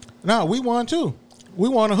opening? nah, we won too. We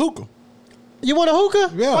won a hookah. You want a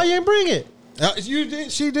hookah? Yeah. Why you ain't bring it? You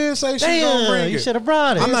did. She did say she gonna Damn, bring you it. should have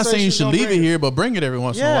brought it. I'm not say saying you she's should gonna leave it bring it. here, but bring it every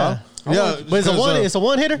once in a Yeah, while. Yeah, but it's a because, one. It's a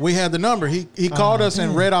one hitter. We had the number. He called us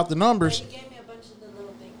and read out the numbers. He gave me a bunch of the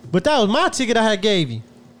little things. But that was my ticket I had gave you.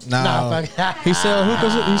 Nah, fuck. He sell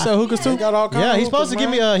hookahs. He sell hookahs he too. got all kinds. Yeah, of he's supposed to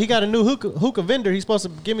hookahs, give me. man. He got a new hookah vendor. He's supposed to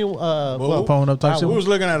give me. Pulling up type We shit. was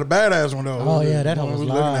looking at a badass one though. Oh, yeah, that one hoe was we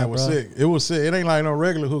looking live, at was bro. sick. It was sick. It ain't like no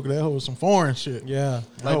regular hookah. That hoe was some foreign shit. Yeah.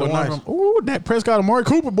 Like the one nice. from, ooh, Dak Prescott, Amari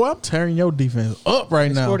Cooper, boy, I'm tearing your defense up right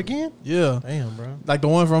He now. scored again. Yeah, Damn, bro. like the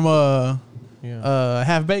one from Yeah.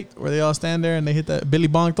 Half Baked, where they all stand there and they hit that Billy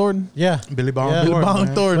Bong Thornton. Yeah. Billy Bond. Yeah. Billy Thornton, Bong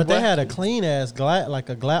man. Thornton. But they boy. had a clean ass glass, like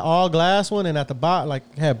a all glass one, and at the bottom,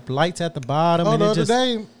 like had lights at the bottom, Oh, and the it other just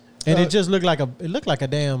day, it just looked like a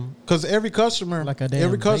damn. because every customer, Like a damn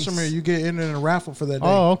every base. customer, you get in a raffle for that day.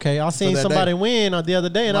 Oh, okay. I seen that somebody day. win the other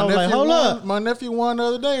day, and I was like, nephew hold won- up. My nephew won the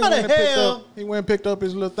other day. How the Went and picked hell? up- He went and picked up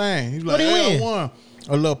his little thing. He was What like, he hey, win? I won.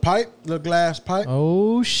 A little pipe, little glass pipe.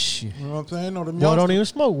 Oh shit! You know what I'm saying? No, them Boy, don't youngsters. even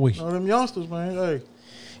smoke weed. No, them youngsters, man. Hey.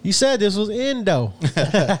 You said this was Indo.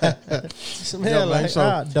 Some hell man, like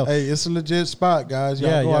so, dope. hey, it's a legit spot, guys. Y'all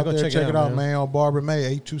Yeah, go y'all out go there, check check it it out, out, man. man. On Barber May,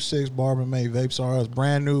 826 Barber May. Vapes R Us,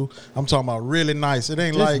 brand new. I'm talking about really nice. It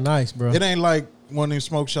ain't This is like nice, bro. It ain't like one of them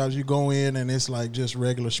smoke shops you go in and it's like just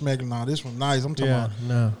regular schmeggler. Nah, this one nice. I'm talking Yeah, about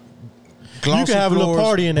no. glossy have a little floors,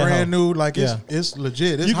 party in that brand hoe. new. Like it's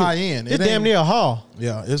legit. It's You can- high end. It's It damn ain't- near a hall.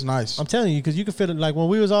 Yeah, it's nice. I'm telling you, because you could fit it. Like when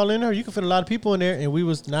we was all in there, you could fit a lot of people in there, and we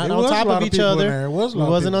was not It on was a top lot of of each people in other. there. It was a We lot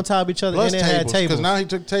of wasn't people. on top of each other, Plus and it had tables, tables. because now he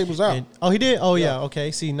took tables out. And- oh, he did. Oh yeah. Yeah.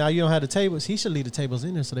 Okay. See, now you don't have the tables. He should leave the tables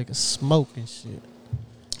in there so they can smoke and shit.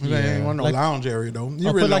 There ain't want no Like- lounge area though. You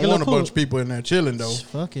I'll really put like don't a want a little bunch of people in there chilling though.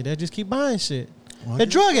 Fuck it. They just keep buying shit. Well, I They're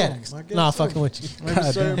guess drug so. addicts. I guess Nah, so. fucking with you. Maybe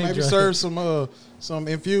God serve, damn, maybe drug serve some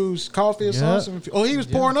infused coffee or Yeah. something. Oh, he was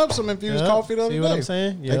pouring up some infused Yeah. coffee the other See day. what I'm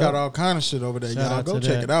saying? They Yeah. got all kind of shit over there. Shout Y'all out go to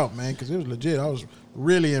check that. it out, man, because it was legit. I was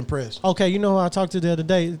really impressed. Okay, you know who I talked to the other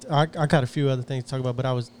day? I got a few other things to talk about, but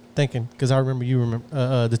I was thinking because I remember you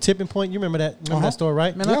remember the tipping point. You remember that? Remember that store,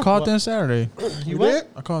 right? Man, I called them Saturday. You You what? did?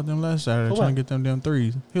 I called them last Saturday For trying what? to get them damn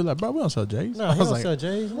threes. He was like, bro, we don't sell J's. No, I he was don't like, sell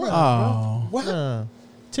J's. Nah, oh. What? bro. Nah.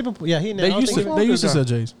 Tipping point. Yeah, he never. They used to smokers sell are.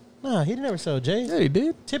 J's. Nah, he never sold J's. Yeah, they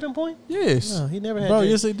did. Tipping point? Yes. No, he never had. Bro, J's.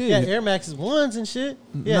 yes, they did. Yeah, Air Max's ones and shit.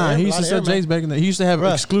 Yeah, Nah, Air- he a used to lot sell of Air J's back in the. He used to have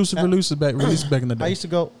Bruh, exclusive releases back in the day. I used to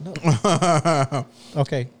go. No,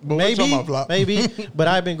 okay, But what you talking about, Flop? maybe, but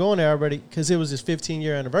I've been going there already because it was his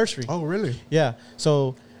 15-year anniversary. Oh, really? Yeah,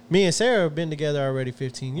 so me and Sarah have been together already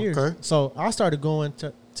 15 years. Okay. So I started going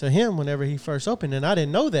to him whenever he first opened, and I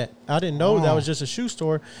didn't know that. I didn't know that Oh. was just a shoe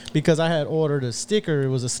store because I had ordered a sticker. It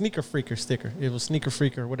was a Sneaker Freaker sticker. It was Sneaker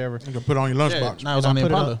Freaker, whatever. You can put it on your lunchbox. Nah, it was And on I the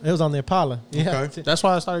put Impala. it was on the Impala. Yeah. Okay. That's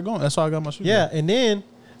why I started going. That's why I got my shoes. Yeah, and then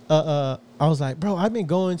I was like, bro, I've been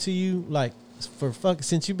going to you like for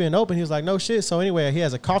since you've been open. He was like, no shit. So anyway, he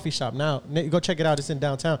has a coffee shop now. Go check it out. It's in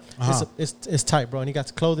downtown. Uh-huh. It's tight, bro. And he got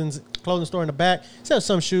the clothing store in the back. He sells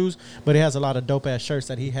some shoes, but he has a lot of dope ass shirts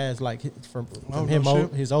that he has like from Oh, him no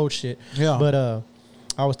shit. his old shit. Yeah. But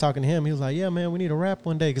I was talking to him. He was like, yeah, man, we need a rap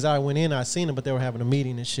one day. Because I went in, I seen him, but they were having a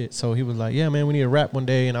meeting and shit. So he was like, yeah, man, we need a rap one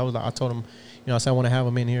day. And I was like, I told him, you know, I said I want to have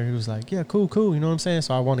him in here. He was like, yeah, cool. You know what I'm saying?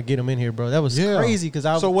 So I want to get him in here, bro. That was Yeah. crazy because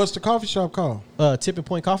I was So what's the coffee shop called? Tipping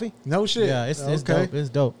Point Coffee. No shit. Yeah, it's okay. dope. It's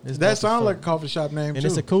dope. It's dope That as sounds fuck. like a coffee shop name And too.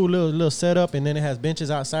 it's a cool little setup, and then it has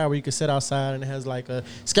benches outside where you can sit outside, and it has like a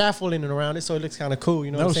scaffolding around it, so it looks kind of cool.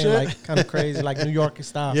 You know No what I'm saying? shit. Like kind of crazy, like New York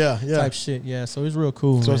style, Yeah. type shit. Yeah, so it's real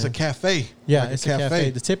cool. so it's a man. cafe. yeah, Like it's a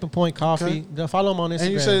cafe. The Tipping Point Coffee. Follow him on Instagram.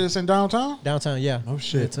 And you said it's in downtown? downtown. Yeah. Oh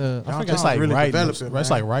shit. It's I Downtown. forgot. It's like really right. developing, It's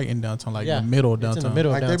man. like right in downtown, like Yeah, the middle of it's downtown. in the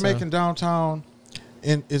middle. Like downtown. they're making downtown,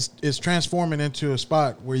 and it's transforming into a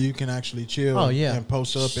spot where you can actually chill. Oh, yeah. And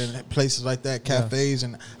post up in places like that, cafes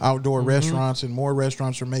and outdoor restaurants, and more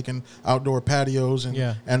restaurants are making outdoor patios, and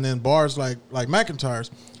Yeah. and then bars like McIntyre's.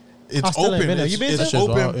 It's I still ain't open. been there. It's, You been it's to?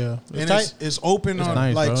 open. It's all- yeah. And It's it's open It's on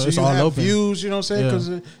nice, like bro. so It's you all have open. views. You know what I'm saying? Yeah.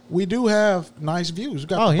 Because we do have nice views. We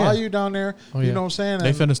got Oh, the yeah. bayou down there. Oh, You yeah. know what I'm saying? They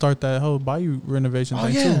And- finna start that whole bayou renovation Oh,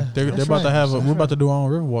 thing yeah. too. They're That's about to right. have. That's We're about to do our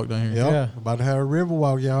own Riverwalk down here. Yep. Yeah. About to have a river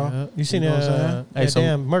walk, y'all. Yeah. You seen You know what I'm saying? that Hey, so-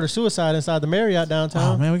 damn murder suicide inside the Marriott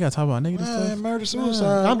downtown? Oh man, we gotta talk about negative Man, stuff. murder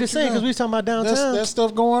suicide. I'm just saying because we was talking about That's downtown. that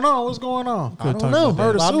stuff going on. What's going on? I Could don't talk know.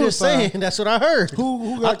 about that. I'm just Suicide. saying. That's what I heard.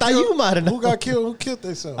 Who I got thought killed? you might have known. Who got killed? Who killed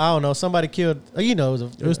themselves? I don't know. Somebody killed. You know,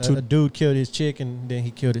 it was two- a dude killed his chick and then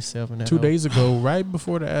he killed himself. In that 2 hole. days ago, right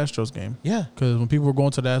before the Astros game. Yeah. Because when people were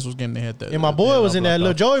going to the Astros game, they had that. And my boy was in there.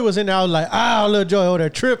 Little Joey was in there. I was like, little Joey over there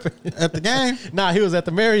tripping. At the game? Nah, he was at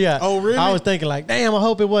the Marriott. Oh, really? I was thinking like, damn, I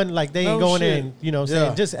hope it wasn't like they ain't No going shit. in, you know what I'm saying,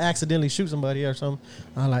 Yeah. just accidentally shoot somebody or something.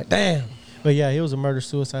 I was like, damn. But yeah, it was a murder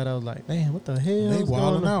suicide. I was like, damn, what the hell? They is going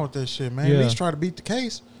wilding on? out with that shit, man. Yeah. At least try to beat the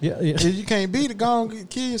case. Yeah, yeah. If you can't beat it, go and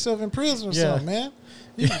kill yourself in prison or Yeah. something, man.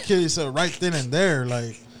 You can kill yourself right then and there.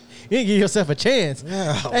 Like, You didn't give yourself a chance.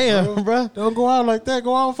 yeah. Damn, bro. Don't go out like that.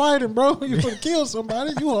 Go out fighting, bro. You gonna kill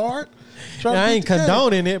somebody. You hard. Try to I beat ain't the case.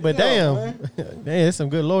 condoning it, but Yeah, damn. man. Damn, there's some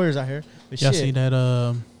good lawyers out here. But Y'all shit. see that?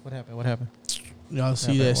 What happened? What happened? Y'all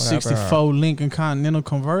see happened? that What 64 Lincoln Continental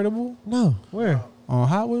convertible No. Where? on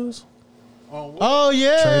Hot Wheels? On what? Oh,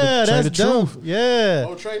 yeah. Trade the that's dope. truth. Yeah.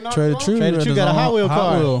 Oh, Trey knocked Trade the it off? Truth. Trade the Truth got a Hot Wheel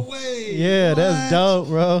car. No Wheel. way. Yeah, that's What? dope,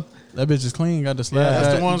 bro. That bitch is clean. Got the slab. Yeah. That's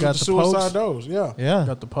got, the ones got with the suicide pokes. doors. Yeah. Yeah.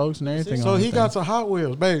 Got the pokes and everything. So on he the got thing. some Hot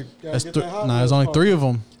Wheels, babe. That's there's only 3 of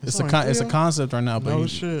them. It's a only it's a 3 of 'em? concept right now, but No he-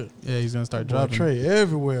 shit. yeah, he's gonna start Boy, dropping. Trey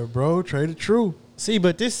everywhere, bro. Trey the truth. See,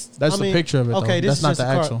 but this. That's I the mean, picture of it, though. Okay, this That's is not just the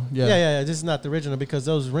a car. actual. Yeah. Yeah. This is not the original because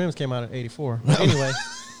those rims came out in '84. But anyway,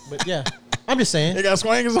 but yeah, I'm just saying. It got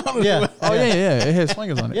swingers on it. Yeah. Oh yeah, it has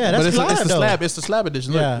swingers on it. Yeah, but that's it's, fly, it's the though. slab. It's the slab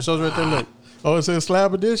edition. Look, Yeah. it shows right there. Look. Oh, it says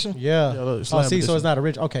slab edition. Yeah. Yeah, look, Oh, slab see, so edition. it's not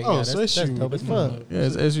original. Okay, Oh, yeah, so that's shoot. dope as fuck. Yeah,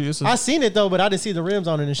 it's a, I seen it though, but I didn't see the rims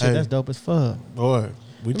on it and shit. Hey. That's dope as fuck. Boy,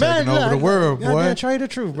 we Man, taking over the world, boy. Goddamn, Trade the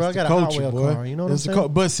Truth, bro. I It's got the a Hot culture, Wheel boy. car. You know what It's I'm the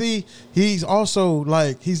saying? But see, he's also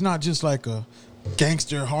like he's not just like a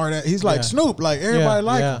gangster hard at. He's like Yeah. Snoop. Like everybody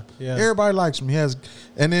like yeah, him. yeah. Everybody likes him. He has,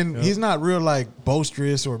 and then he's not real like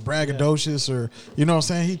boisterous or braggadocious or you know what I'm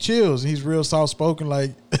saying. He chills. He's real soft spoken.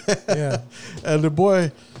 Like Yeah. and the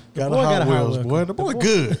boy got boy a Hot got a Hot Wheels. Wheel. Boy, the boy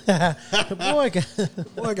good. The boy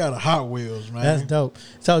got, Boy got a Hot Wheels, man. that's dope.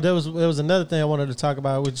 So there was another thing I wanted to talk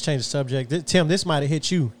about. We just changed the subject. Tim, this might have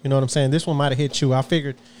hit you. You know what I'm saying? This one might have hit you. I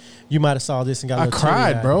figured you might have saw this and got a I little cried,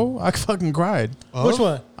 teary-eyed. bro. I fucking cried. Which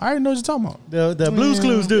one? I already know what you're talking about. The Blue's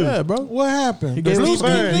Clues dude. Yeah, bro. What happened? He gave, Steve us,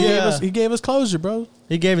 Byrne, yeah. he gave us closure, bro.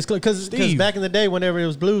 He gave his because Steve. back in the day, whenever it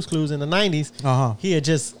was Blues Clues in the '90s, Uh-huh. he had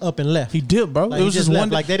just up and left. He dipped, bro. Like, it he was just left. one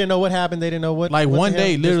day. Like they didn't know what happened. They didn't know what. Like, what one the hell.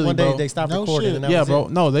 day, Just literally, one day bro. they stopped No recording. shit. And that Yeah, was bro.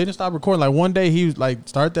 it. No, they didn't stop recording. Like one day, he was like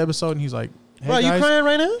start the episode, and he's like, "Hey Bro, you guys," crying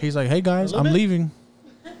right now? he's like, "Hey guys, A I'm little bit? leaving,"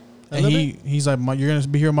 and little he's like, "You're gonna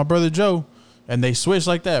be here with my brother Joe," and they switched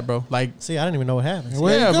like that, bro. Like, See, I didn't even know what happened.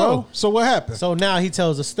 Where Yeah, you go? bro. So what happened? So now he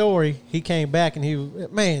tells a story. He came back and it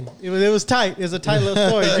was tight. It was a tight little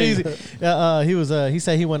story. Jeezy. He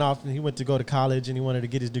said he went off and he went to go to college and he wanted to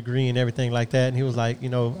get his degree and everything like that. And he was like,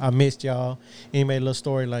 I missed y'all. And he made a little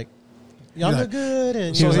story like, y'all He look like- good.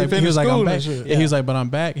 And So he he was finished like, school I'm and back. shit. Yeah, he was like, but I'm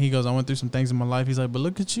back. He goes, I went through some things in my life. He's like, but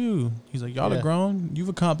look at you. He's like, y'all Yeah. are grown. You've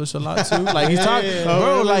accomplished a lot too. Like he's Yeah. talking, Oh,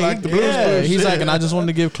 bro. really? Like, Like the Blues yeah. Clues He's shit. like, and I just wanted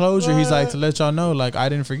to give closure. He's like, to let y'all know, like I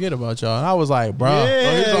didn't forget about y'all. And I was like, bro, Yeah.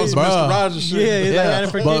 Oh, he's on some Bruh. Mr. Rogers shit. yeah, he's like, I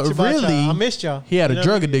didn't forget But you about really, y'all. I missed y'all. he had You a know?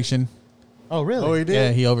 drug addiction. Oh, really? Oh, he did.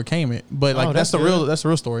 Yeah, he overcame it. But like Oh, that's that's the real good. that's the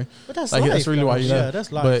real story. But that's Like life, that's really why though. you Yeah, left.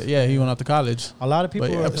 that's life. But yeah, he went off to college. A lot of people.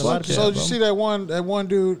 But yeah, a lot of fuck people. So did bro. you see that one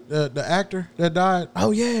dude, the actor that died?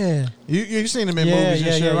 Oh yeah. You seen him in Yeah, movies yeah,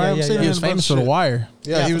 and shit, yeah, right? yeah, I've yeah, seen yeah. him He in was a bunch famous of for The shit. Wire.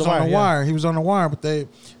 Yeah, Yeah, he for was The on Wire, the yeah. wire. He was on the wire, but they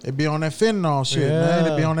be on that fentanyl shit, Yeah. man.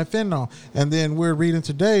 They be on that fentanyl. And then we're reading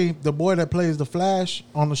today, the boy that plays the Flash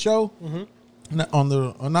on the show, on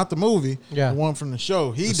the not the movie, Yeah. the one from the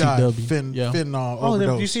show, he The died of CW. Yeah. fentanyl Oh,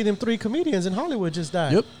 overdose. you see them 3 comedians in Hollywood just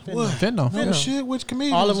died. Yep. Fentanyl. Fentanyl. Oh Fentanyl. shit, which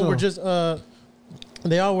comedians? All of them were though? just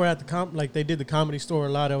they all were at the like they did the Comedy Store a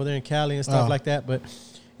lot over there in Cali and stuff Oh. like that. But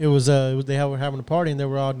it was they were having a party and they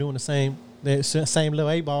were all doing the same little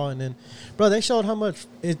 8-ball, and then bro, they showed how much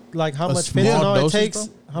A much small fentanyl it dosage, takes,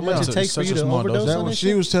 bro? how much Yeah. it takes for Such you a to small overdose dose. That on what this she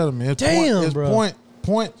shit. was telling me. It's Damn, it's bro.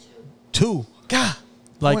 point 2. God,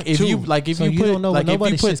 Like Point if two. you like if So you you put don't know what like if you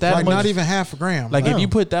nobody's put shit's that Like much not even half a gram. like No. if you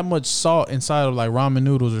put that much salt inside of like ramen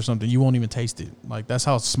noodles or something, you won't even taste it. Like that's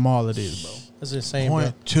how small it is, bro. that's insane, bro.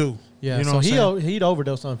 point 2. Yeah, You know so what I'm saying? he'd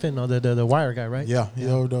overdosed on fentanyl, the wire guy, right? Yeah, he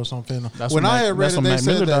overdosed on fentanyl. That's when when I Mac, had read that's it, when they Mac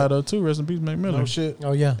Miller said died that. though too. Rest in peace, Mac Miller. No shit.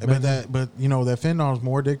 Oh yeah, But you know that fentanyl is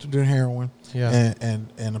more addictive than heroin. Yeah.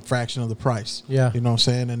 And a fraction of the price. Yeah. You know what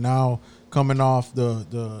I'm saying? And now coming off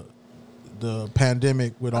the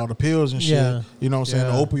pandemic with all the pills and shit. Yeah. You know what I'm saying?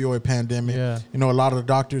 Yeah. The opioid pandemic. Yeah. You know, a lot of the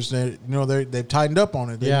doctors they've tightened up on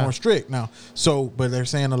it. They're Yeah. more strict now. So but they're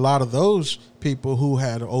saying a lot of those people who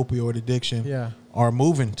had an opioid addiction Yeah. are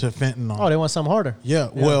moving to fentanyl. Oh, they want something harder. Yeah,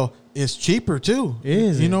 Yeah. well, it's cheaper too.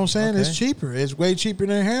 Is You it? know what I'm saying? It's Okay. cheaper. It's way cheaper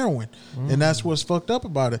than heroin, and that's what's fucked up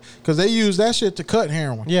about it. Because they use that shit to cut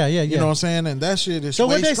heroin. Yeah, yeah, You yeah. know what I'm saying? And that shit is So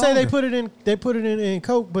way what they stronger. say they put it in? They put it in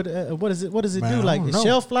coke, but what does it Man, do? I Like don't the know.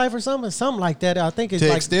 shelf life or something like that. I think it's to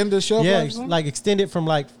like extend the shelf yeah, life. or it's something? like extend it from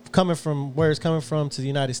like coming from where it's coming from to the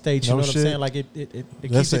United States. You No know what shit. I'm saying? Like it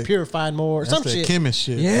That's keeps it that- purified more or that's some that shit. chemist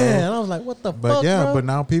shit. Yeah, bro. and I was like, what the But fuck, yeah, bro? but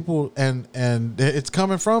now people and it's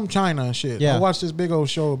coming from China and shit. Yeah. I watched this big old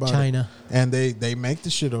show about China. it, and they make the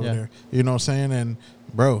shit over Yeah. there. You know what I'm saying? And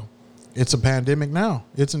bro, it's a pandemic now.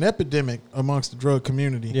 It's an epidemic amongst the drug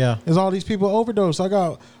community. Yeah. There's all these people overdose. I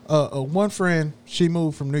got one friend. She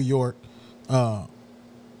moved from New York,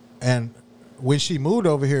 and when she moved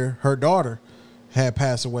over here, her daughter had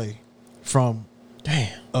passed away from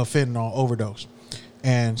Damn. a fentanyl overdose.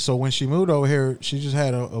 And so when she moved over here, she just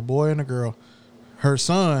had a boy and a girl. Her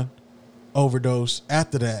son overdosed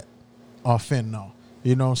after that off fentanyl.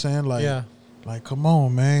 You know what I'm saying? Like, Yeah. like come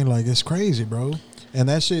on, man. Like, it's crazy, bro. And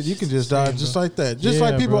that shit, you can just die Insane, just bro. like that. Just Yeah,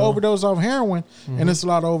 like people bro. overdose off heroin, and it's a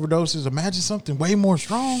lot of overdoses. Imagine something way more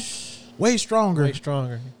strong, way stronger. Way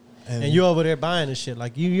stronger. And you over there buying this shit.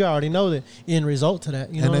 Like you already know the end result to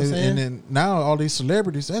that. You know what I'm saying? and then now all these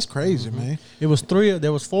celebrities, that's crazy, man. It was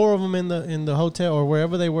there was 4 of them in the hotel or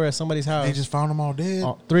wherever they were at somebody's house. They just found them all dead.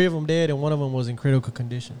 3 of them dead, and one of them was in critical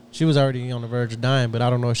condition. She was already on the verge of dying, but I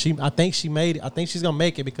don't know. I think she made it. I think she's gonna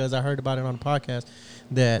make it because I heard about it on the podcast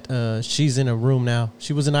that she's in a room now.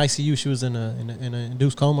 She was in ICU. She was in a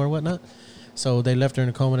induced coma or whatnot. So they left her in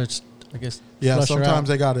a coma to, I guess, Yeah, flush her sometimes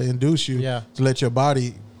out. they got to induce you Yeah. to let your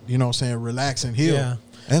body, you know what I'm saying, relax and heal. Yeah.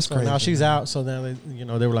 That's So crazy. now she's man. out. So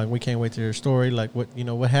now they were like, we can't wait to hear her story, like what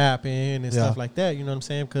happened and Yeah. stuff like that. You know what I'm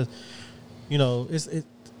saying? Because it's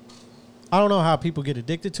I don't know how people get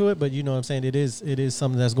addicted to it, but you know what I'm saying? It is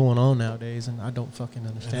something that's going on nowadays, and I don't fucking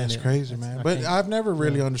understand That's it. crazy, man. I But can't- I've never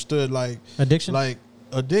really understood like addiction.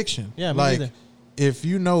 addiction. Yeah, me like neither. if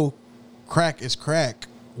you know crack is crack,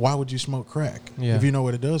 why would you smoke crack? Yeah. If you know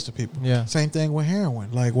what it does to people. Yeah. Same thing with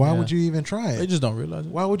heroin. Like why Yeah. would you even try They it? just don't realize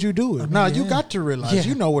it. Why would you do it? mean, Nah, you yeah. got to realize. Yeah.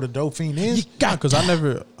 You know what a dope fiend is. Because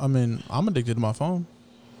I'm addicted to my phone.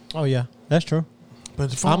 Oh yeah, that's true. But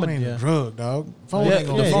the phone ain't yeah. a drug, dog. Phone Yeah, ain't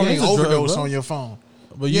gonna, yeah, the phone it ain't is a drug, overdose bro. on your phone.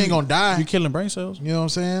 But You ain't gonna die. You're killing brain cells. You know what I'm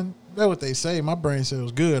saying? That's what they say. My brain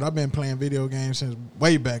cells good. I've been playing video games since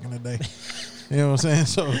way back in the day. You know what I'm saying?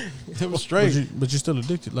 So it was straight. But you're still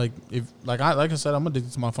addicted. Like I said, I'm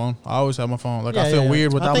addicted to my phone. I always have my phone. Like Yeah, I feel yeah.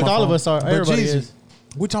 weird without I think my all phone. of us are. But Everybody Jeezy, is.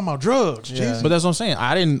 we talking about drugs, Yeah. Jeezy. But that's what I'm saying.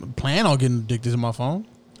 I didn't plan on getting addicted to my phone.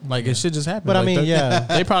 Like it shit just happened. But I Like, mean, they- yeah.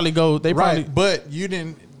 they probably go. They probably Right, but you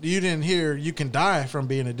didn't hear you can die from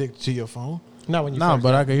being addicted to your phone. Not when you. nah. first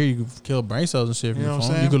But got I could hear you could kill brain cells and shit from You know your what I'm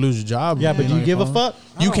phone. saying? You could lose your job. Yeah, but being do on you your give a phone. fuck?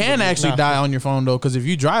 I You don't can believe- actually Nah. die on your phone though, because if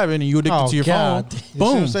you driving and you addicted Oh, to your God. phone, You see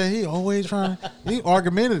what boom. I'm saying? He always trying. He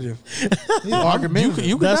argumentative. He argumentative.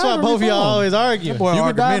 You could That's die why from both of your y'all phone. always argue. That boy You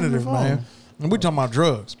could die from argumentative, your phone. man. And we talking about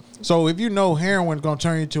drugs. So if you know heroin's gonna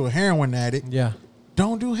turn you to a heroin addict, Yeah,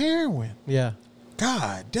 don't do heroin. yeah.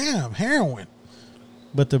 God damn, heroin.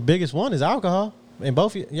 But the biggest one is alcohol. And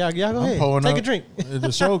both of y'all go I'm ahead. pulling Take up. a drink.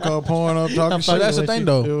 The show called Pouring Up Talking I'm Shit. So that's the with thing you.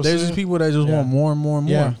 though. You know what I'm There's saying? just people that just Yeah. want more and more and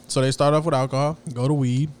more. Yeah. So they start off with alcohol, go to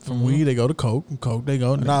weed. From weed they go to coke. From coke they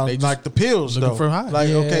go. Now, they just, like the pills, looking though. for high. Like,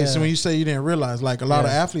 okay, Yeah. so when you say you didn't realize, like a lot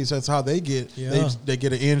of Yeah. athletes, that's how they get. Yeah. They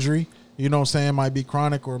get an injury. You know what I'm saying? It might be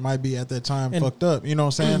chronic or it might be at that time And- fucked up. You know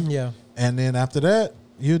what I'm saying? Yeah. And then after that,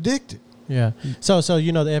 you're addicted. Yeah. So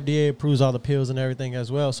you know the FDA approves all the pills and everything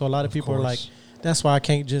as well. So a lot of people are like, course. that's why I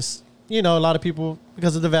can't just, you know, a lot of people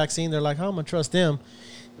because of the vaccine, they're like, how am I gonna trust them?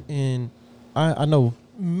 And I know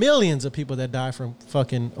millions of people that die from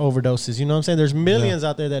fucking overdoses. You know what I'm saying? There's millions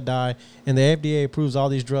out there that die, and the FDA approves all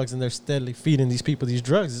these drugs, and they're steadily feeding these people these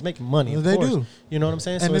drugs. It's making money. Of They course. do. You know what I'm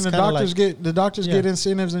saying? And it's then the kinda doctors like, get Yeah.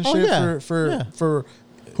 incentives and Oh, shit yeah. for Yeah.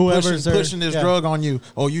 pushing whoever's their- pushing this yeah. drug on you.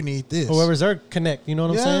 Oh, you need this. whoever's their connect. You know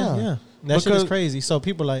what I'm Yeah. saying? Yeah. That shit Because- is crazy. So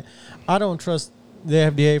people like, I don't trust the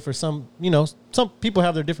FDA for some, you know, some people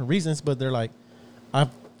have their different reasons, but they're like, I've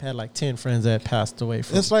had like 10 friends that passed away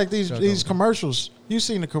from It's like these drug these overdose. commercials. You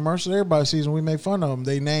seen the commercial? Everybody sees them. We make fun of them.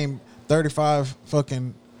 They name 35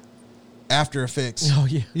 fucking after effects. Oh,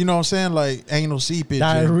 yeah. You know what I'm saying? Like anal seepage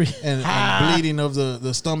Diarrhea. and bleeding of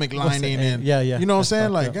the stomach lining that? and Yeah, yeah. You know what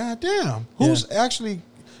I'm That's saying? fucked Like up. goddamn, who's actually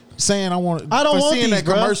saying I want? I don't for want seeing these, that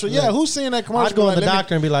bro. commercial. Yeah, Like, who's seeing that commercial? I'd go Like, to the let me-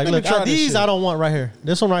 doctor and be like, let me look, try this these shit. I don't want right here.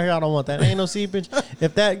 This one right here, I don't want that. Ain't no seepage.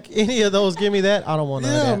 If that any of those give me that, I don't want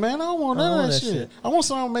none of Yeah, that. man, I don't want I none don't of want that that shit. shit. I want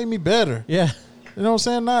something to make me better. Yeah. You know what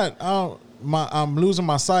I'm saying? I'm losing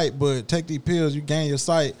my sight, but take these pills, you gain your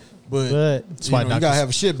sight. But But you, why know, you doctors- gotta have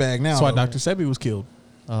a shit bag now. That's why though. Dr. Sebi was killed.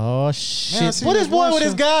 oh shit! Man, I seen what this is boy one with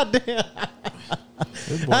his shit. goddamn?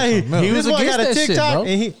 This boy Hey, something else. He was this boy against got a that shit, TikTok bro.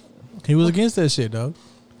 and He was against that shit, dog.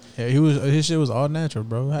 Yeah, his shit was all natural,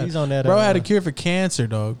 bro. He's on that, Bro had uh, a cure for cancer,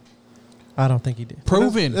 dog. I don't think he did.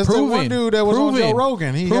 Proven, That's proven. the one dude that was on Joe proven.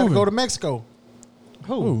 Rogan. He had to Proven. go to Mexico.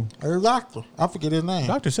 Who? A doctor. I forget his name.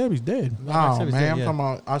 Dr. Sebi's dead. No, Dr. Sebi's man. dead, I'm yeah. talking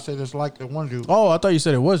about. I said it's like the one dude. Oh, I thought you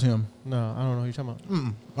said it was him. No, I don't know who you're talking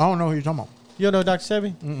about. I don't know who you're talking about. You don't know Dr.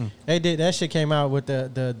 Sebi? They did that shit came out with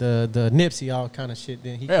the Nipsey all kind of shit.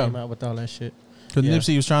 Then he Yeah. came out with all that shit. Because Yeah.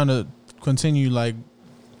 Nipsey was trying to continue like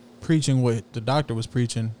preaching what the doctor was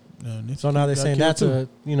preaching. Nipsey So now they're got saying killed that's too. a,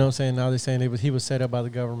 you know what I'm saying, now they're saying he was set up by the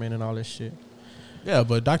government and all this shit. Yeah,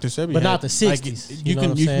 but Dr. Sebi, But had- not the 60s, Like, you you know can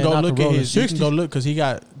what I'm you saying? can go Not the look at rolling his. You can 60s. go look because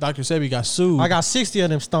Dr. Sebi got sued. I got 60 of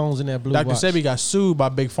them stones in that blue Dr. watch. Sebi got sued by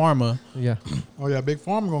Big Pharma. Yeah. Oh yeah, Big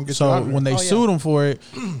Pharma gonna get you So out of there. when they Oh, yeah. sued him for it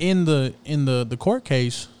in the court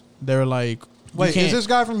case, they were like, Wait, you can't, is this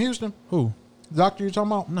guy from Houston? who? The doctor you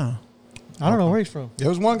talking about? No, I don't know where he's from. There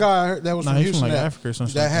was one guy I heard that was Nah, from he's from, Houston like, that, Africa or some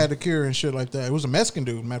shit that like had that. the cure and shit like that. It was a Mexican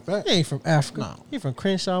dude, matter of fact. He ain't from Africa. No. He from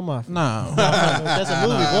Crenshaw Mafia. no. That's a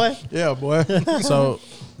movie, boy. Yeah, boy. So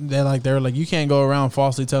they were like, you can't go around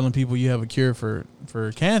falsely telling people you have a cure for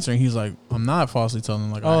cancer. And he's like, I'm not falsely telling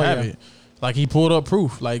them, like, Oh, I have yeah. it. Like he pulled up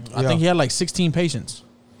proof. Like I Yeah. think he had like 16 patients.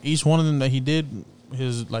 Each one of them that he did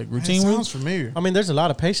his like It routine sounds with. familiar. I mean, there's a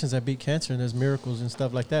lot of patients that beat cancer and there's miracles and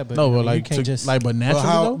stuff like that. But No, you know, but you like can't just. but But naturally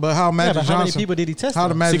how? though. But how yeah, Magic but how many Johnson? people did he test? How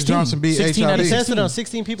did on? Magic 16. Johnson beat 16 out HIV? of He 16. tested on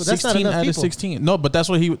 16 people. That's 16 not enough out of people. 16. No, but that's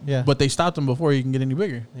what he. Yeah. But they stopped him before he can get any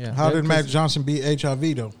bigger. Yeah. How did Because- Magic Johnson beat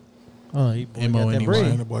HIV though? Oh, he boy, got M.O. that anyway. Man,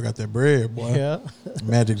 bread. the boy got that bread, boy. Yeah.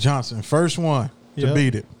 Magic Johnson, first one to Yeah.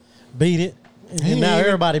 beat it. Beat it. And now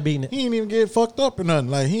everybody beating it. He ain't even get fucked up or nothing.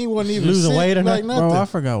 Like he wasn't even Losing sick, weight or like nothing? nothing. Bro, I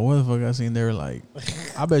forgot what the fuck I seen. They were like,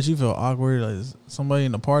 I bet you feel awkward. Like somebody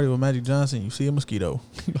in the party with Magic Johnson, you see a mosquito.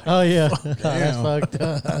 Oh yeah, that's Damn. fucked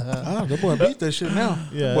up. That boy beat that shit now.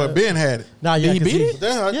 Yeah. Boy, Ben had it. Nah, yeah, Did he 'cause beat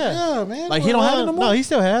it? Yeah, man. Like, he don't have it no more? No, he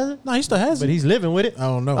still has it, No, he still has but it. he's living with it. I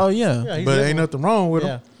don't know. Oh yeah. Yeah, he's but living ain't nothing wrong with Yeah.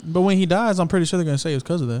 him. But when he dies, I'm pretty sure they're gonna say it's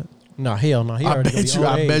because of that. No, hell no. He I already gonna bet be you. old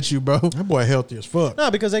I age. bet you, bro. That boy healthy as fuck. No,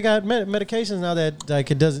 because they got medications now that like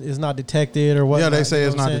is not detected or what. Yeah, they say you know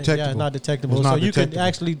it's what I'm not saying? Yeah, detectable. it's not detectable. It's not so you could detectable.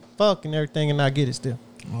 actually fuck and everything and not get it still.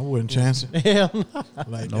 I wouldn't chance it. Hell no.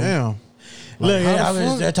 Like, damn. Like, Look, how the yeah,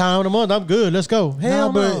 it's fuck? that time of the month. I'm good. Let's go.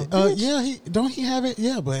 Hell Nah, no, but bitch. yeah, don't he have it?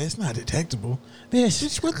 Yeah, but it's not detectable. Bitch.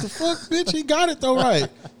 Bitch, what the fuck, bitch? He got it though, right?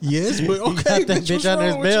 Yes, but He okay, got that bitch, bitch what's under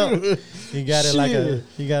his wrong belt. with you? He got it like a. Shit.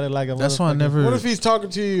 He got it like a. That's why I motherfucker. never. What if he's talking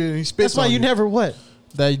to you and he spits That's why on you never what?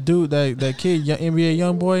 That dude, that kid, NBA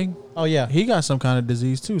young boy, Oh yeah. he got some kind of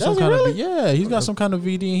disease too. Does Some he kind really? of yeah, he's got some kind of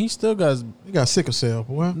VD, and he still got. He got sickle cell,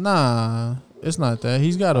 boy. Nah, it's not that.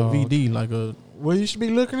 He's got a VD like a. Well, you should be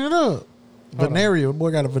looking it up. Venereal.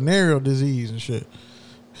 Boy got a venereal disease and shit.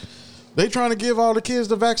 They trying to give all the kids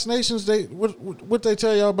the vaccinations. They what they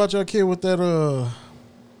tell y'all about your kid with that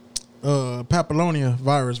papillonia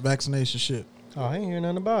virus vaccination shit? Oh, I ain't hear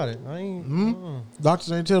nothing about it. I ain't.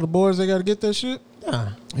 Doctors ain't tell the boys they got to get that shit. Nah.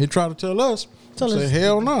 He tried to tell us. Tell Say us.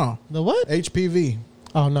 hell no. The what? HPV.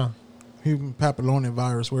 Oh no. Human papilloma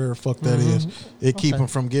virus, whatever the fuck that is, it keep Okay. him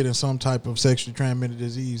from getting some type of sexually transmitted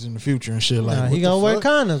disease in the future and shit. Like, Nah, what he the gonna wear fuck?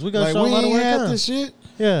 condoms. We gonna Like, show we him how to ain't wear had condoms. this shit.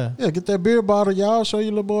 Yeah. Yeah, get that beer bottle, y'all. Show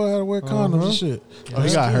your little boy how to wear condoms and shit. Oh,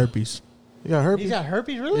 he got herpes. You got herpes? He got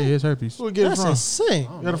herpes, Yeah, really? he has herpes. Who we get it That's from? insane.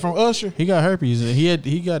 You got it from Usher? He got herpes.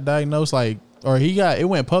 He got diagnosed like, or it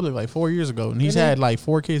went public like 4 years ago, and he's had like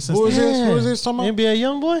 4 kids since. Who is then. this? Who is this? Talking about? NBA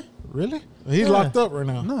young boy? Really? He's Yeah. locked up right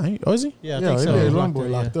now. No, is he? Yeah, I yeah, think so. NBA He's Young boy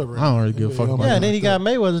up, locked yeah. up right I don't now. really give a fuck NBA about Yeah, Young and then he locked got up.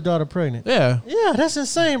 Mayweather's daughter pregnant. Yeah. Yeah, that's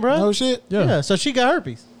insane, bro. No shit. Yeah. Yeah, so she got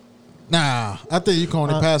herpes. Nah, I think you can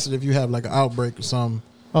only pass it if you have like an outbreak or something,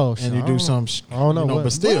 Oh, and shit. you do some. I don't know what-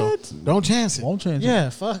 but still, What? don't chance it. Won't change. Yeah,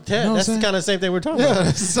 fuck that. You know what That's I'm the saying? kind of same thing we're talking Yeah, about.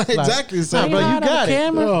 that's exactly the Nah, same. bro, you got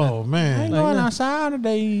it. Oh man, going outside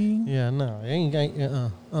today. Yeah, no, it ain't.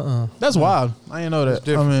 That's wild. I didn't know that. It's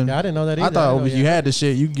different. I mean, Yeah, I didn't know that I either. thought know, if you yeah. had the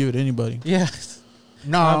shit, you could give it to anybody. Yeah.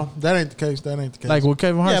 no, that ain't the case. That ain't the case. Like what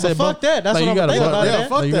Kevin Hart Yeah, but said. fuck that. That's like what you I'm got a thinking bump. about Yeah, that.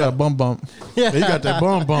 fuck Like you that. got a bump. Yeah. He got that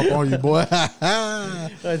bump on you, boy.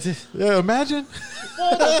 That's it. Yeah, imagine.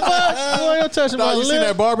 What the fuck? Boy, you're touching No, my you see lip.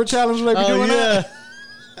 that barber challenge they be Oh, doing yeah.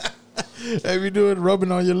 that? They be doing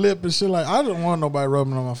rubbing on your lip and shit. Like I don't want nobody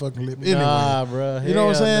rubbing on my fucking lip anyway. Nah, bro. You know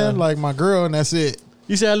what I'm Hell saying? no. Like my girl, and that's it.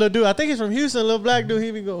 You see that little dude? I think he's from Houston. Little black dude.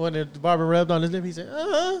 He be going when the barber rubbed on his lip. He said,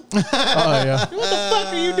 Oh yeah. What the fuck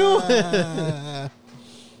are you doing?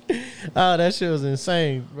 Oh, that shit was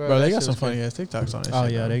insane, bro. Bro, That they shit got some was funny ass TikToks on this. Oh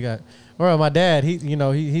shit, yeah, bro. they got. Well, my dad,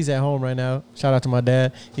 he's at home right now. Shout out to my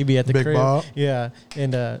dad. He be at the Big crib. Bob. Yeah,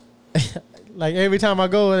 and like every time I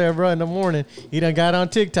go over there, bro, in the morning, he done got on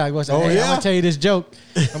TikTok. Boy, said, Oh, hey, yeah? I'm gonna tell you this joke.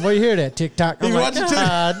 And boy, you hear that TikTok? I'm He like, watching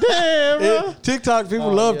God damn, bro. TikTok, people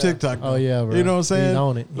Oh, love yeah. TikTok. Oh, though. yeah, bro. You know what I'm saying? He's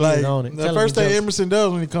on it. He's Like on it. the Telling first me thing jokes. Emerson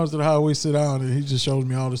does when he comes to the highway, sit down, and he just shows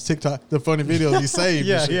me all this TikTok, the funny videos he saved.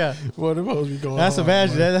 Yeah, and shit. yeah. Well, them hoes be going. That's a hard, badge.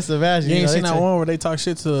 boy. That's a badge. You ain't know, seen they that say- one where they talk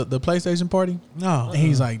shit to the PlayStation party? No. And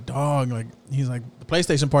he's like, dog, like he's like, the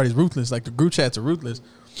PlayStation party is ruthless. Like the group chats are ruthless.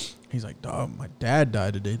 He's like, dog, my dad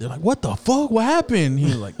died today. They're like, what the fuck? What happened?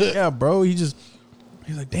 He's like, yeah, bro. He's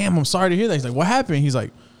like, damn, I'm sorry to hear that. He's like, what happened? He's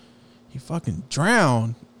like, he fucking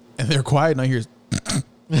drowned. And they're quiet, and I hear,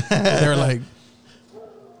 they're like,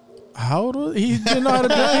 how old was he? Didn't know how to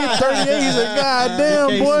drown. He's 38. He's like, God damn,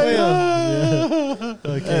 Can't boy.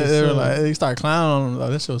 swim. And they were like, they start clowning on him.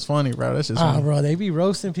 Like, that shit was funny, bro. That shit's Ah, funny. bro, they be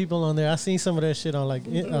roasting people on there. I seen some of that shit on like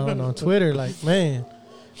on Twitter. Like, man,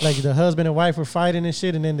 like the husband and wife were fighting and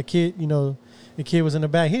shit, and then the kid, the kid was in the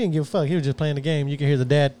back. He didn't give a fuck. He was just playing the game. You can hear the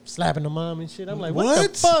dad slapping the mom and shit. I'm like, what the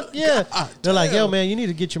What? fuck? Yeah. God They're like, yo, damn. man, you need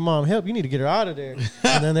to get your mom help. You need to get her out of there.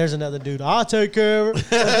 And then there's another dude. I'll take care of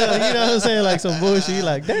her. You know what I'm saying? Like some bullshit. You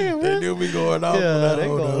like, damn, They man. do be going off. on Yeah, that they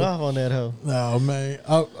hoe, going though. off on that hoe. No, man.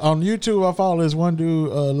 On YouTube, I follow this one dude,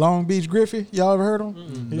 Long Beach Griffey. Y'all ever heard of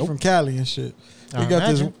him? He's from Cali and shit. He I got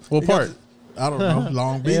imagine. this. What he got part? this- I don't know.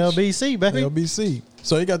 Long Beach. LBC, baby. LBC.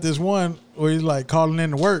 So he got this one where he's like calling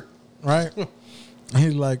in to work, right?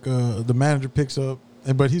 He's like, the manager picks up,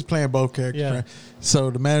 but he's playing both characters, Yeah. right? So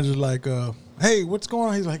the manager's like, hey, what's going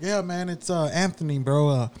on? He's like, yeah, man, it's Anthony, bro.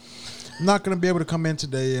 I'm not going to be able to come in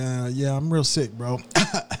today. Yeah, I'm real sick, bro.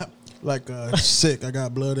 Like, sick. I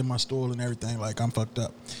got blood in my stool and everything. Like, I'm fucked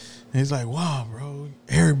up. And he's like, wow, bro,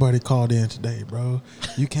 everybody called in today, bro.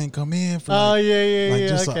 You can't come in for Oh like, yeah.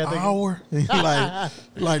 just Okay, an hour. And he's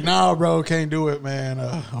like, nah, bro, can't do it, man.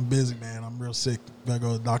 I'm busy, man. I'm real sick. Gotta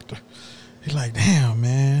go to the doctor. He's like, damn,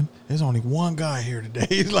 man, there's only one guy here today.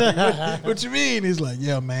 He's like, what you mean? He's like,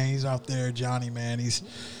 yeah, man, he's out there, Johnny, man. He's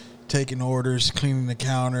taking orders, cleaning the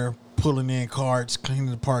counter, pulling in carts, cleaning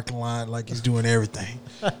the parking lot, like he's doing everything.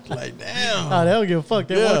 Like, damn. Oh, they don't give a fuck.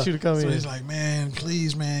 They Yeah. want you to come So in. he's like, man,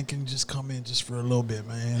 please, man, can you just come in just for a little bit,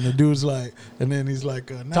 man? And the dude's like, and then he's like,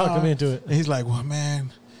 nah. Talk him into it. And he's like, well,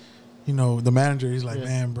 man, you know, the manager, he's like, Yeah.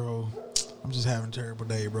 man, bro, I'm just having a terrible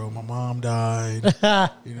day, bro. My mom died.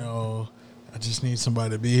 You know, I just need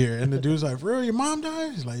somebody to be here. And the dude's like, for real, your mom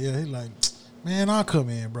died? He's like, yeah. He's like, man, I'll come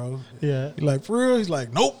in, bro. Yeah. He's like, for real? He's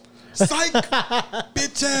like, nope. Psych.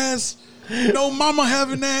 Bitch ass. No mama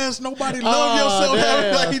having ass. Nobody love yourself having.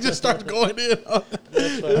 damn. Like, he just starts going in.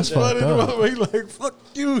 That's funny. fucked up. He's like, fuck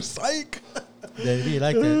you, psych. They be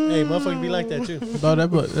like that. Hey, motherfuckers be like that too. Dog,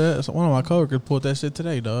 that's one of my coworkers pulled that shit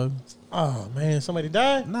today, dog. Oh man, somebody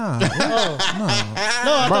died. Nah, Oh. nah,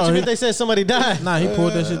 No, I Bro, thought you he- meant they said somebody died. nah. He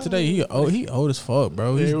pulled that shit today. He old as fuck,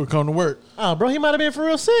 bro. He He's, would come to work. Oh, bro, he might have been for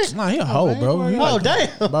real sick. nah, he a hoe, bro. He Oh, like-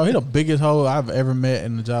 damn. Bro, he the biggest hoe I've ever met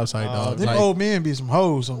in the job site, dog. Them Like, old men be some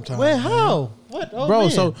hoes sometimes. Wait, man. how? What? Oh, bro,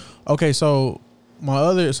 man. so my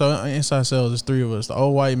other inside sales, there's three of us. The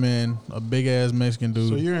old white man, a big ass Mexican dude.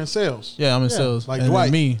 So you're in sales. Yeah, I'm in Yeah, sales. like and then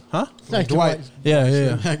Dwight. me, huh? Like Thank you, Dwight. Mike.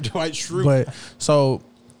 Yeah. Like Dwight Schrute. But so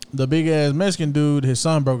the big ass Mexican dude, his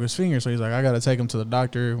son broke his finger, so he's like, I gotta take him to the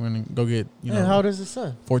doctor and go get Man, how old is his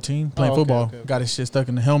son? 14 playing Oh, okay, football. okay. Got his shit stuck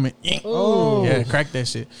in the helmet. Oh. Yeah, cracked that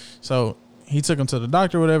shit. So he took him to the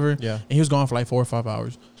doctor, or whatever. Yeah. and he was gone for like 4 or 5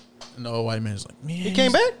 hours. And the old white man's like, man, He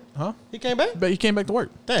came back? huh? He came back? But he came back to work.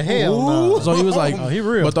 The hell no. So he was like, Oh, he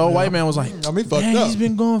real. But the old white man was like, I mean, fucked man, up. he's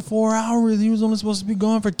been gone 4 hours. He was only supposed to be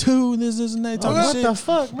gone for 2. This and that. Talking What shit. the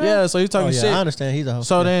fuck, man? Yeah, so he's talking Oh, yeah, shit. I understand. He's a host.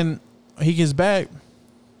 So then he gets back,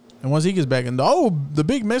 and once he gets back, and the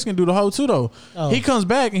big Mexican dude, the hoe too though, Oh. he comes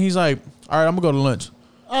back and he's like, all right, I'm gonna go to lunch.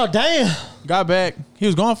 Oh, damn. Got back, he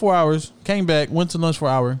was gone 4 hours, came back, went to lunch for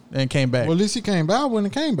an hour, and came back. Well, at least he came back when he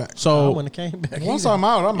came back. I So wouldn't have came back. Once either. I'm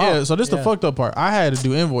out, I'm yeah, out. so this the Yeah. fucked up part. I had to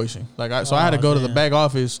do invoicing, like I had to Oh, go to the damn. back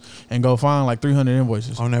office and go find like 300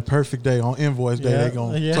 invoices. On that perfect day, on invoice day, Yeah, they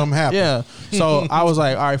gonna yeah. something happen. Yeah, so I was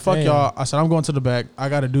like, all right, fuck Damn. y'all. I said I'm going to the back. I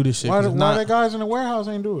got to do this shit. Why, 'cause if not, the guys in the warehouse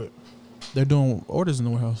ain't do it? they're doing orders in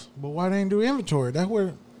the warehouse. But why they ain't do inventory? That's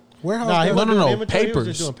where warehouse. Nah, he does- wasn't No, doing inventory, he was papers.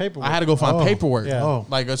 just doing paperwork. I had to go find Oh. paperwork. Yeah. Oh.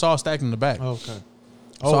 Like it's all stacked in the back. Okay. So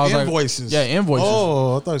Oh, I was like- invoices. yeah, invoices.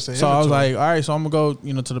 Oh, I thought you said So I was inventory. like, all right, so I'm gonna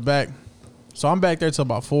go, to the back. So I'm back there till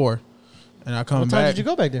about 4, and I come What time back did you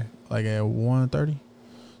go back there? like at 1:30.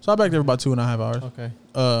 So I'm back there for about 2.5 hours. Okay.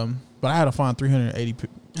 But I had to find 380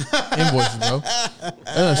 invoices, bro.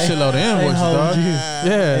 That's a shitload of invoices, hold dog. you.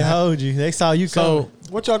 They Yeah. hold you. They saw you coming. So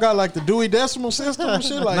what y'all got, like the Dewey Decimal System and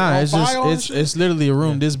shit? Like nah, on it's just file and it's shit? it's literally a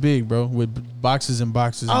room this big, bro, with boxes and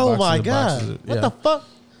boxes. And Oh boxes my and god! boxes. What Yeah. the fuck?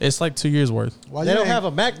 It's like 2 years worth. Why They you don't ain't- have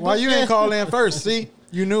a MacBook. Why you man? didn't call in first? See,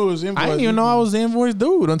 you knew it was invoice. I didn't even know I was the invoice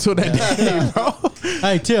dude until that day, bro.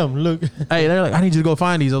 Hey Tim, look. Hey, they're like, I need you to go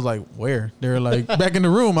find these. I was like, where? They're like, back in the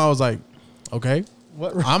room. I was like, okay.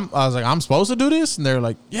 What? I was like, I'm supposed to do this? And they're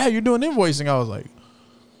like, yeah, you're doing invoicing. I was like,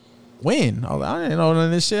 when? I didn't know none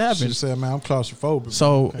of this shit Should happened. have said, man, I'm claustrophobic.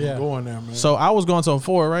 So, Can't Yeah. go in there, man. so I was going till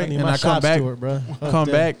 4, right? need And my I come shop back, steward, bro. Fuck come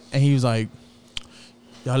that. back, and he was like,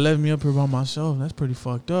 y'all left me up here by myself. That's pretty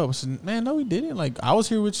fucked up. I said, man, no, we didn't. Like, I was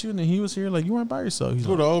here with you, and then he was here. Like, you weren't by yourself. He's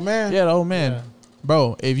Who, like, the old man? yeah, the old man. Yeah.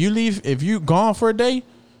 Bro, if you gone for a day,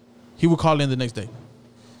 he would call in the next day.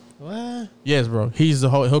 What? Yes, bro. He's the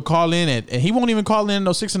whole. He'll call in and he won't even call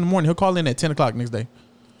in 6 in the morning. He'll call in at 10 o'clock next day.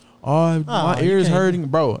 Oh, my you ears can't- hurting,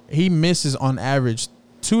 bro. He misses on average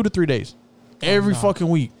 2 to 3 days every no. fucking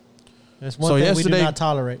week. That's one So thing we yesterday- do not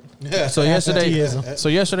tolerate. So yesterday,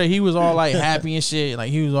 Absenteeism. he was all like happy and shit.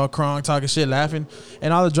 Like he was all crying, talking shit, laughing,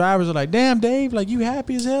 and all the drivers are like, "Damn, Dave, like you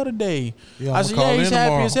happy as hell today." Yeah, I I'ma said, call "Yeah, he's in happy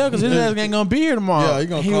tomorrow." as hell because his ass ain't gonna be here tomorrow." Yeah, he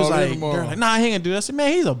gonna And was call in like, tomorrow. they're like, "Nah, he ain't gonna do that." I said,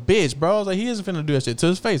 "Man, he's a bitch, bro." I was like, "He isn't finna do that shit to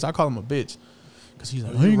his face." I call him a bitch because he's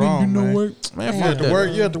like, You "I ain't gonna wrong, do no man. work." Man, You fuck at the that.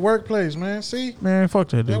 work. You at the workplace, man. See, Man, fuck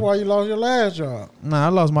that that's dude. why you lost your last job. Nah, I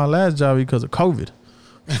lost my last job because of COVID.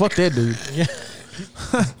 Fuck that dude.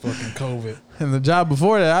 Fucking COVID. And the job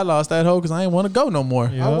before that, I lost that hoe because I ain't want to go no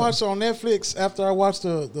more. Yeah. I watched on Netflix after I watched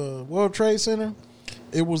the World Trade Center.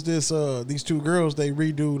 It was these two girls. They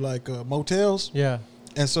redo like motels, Yeah.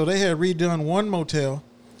 and so they had redone one motel,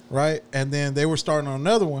 right? And then they were starting on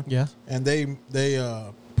another one. Yeah. And they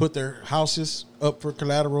put their houses up for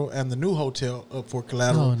collateral and the new hotel up for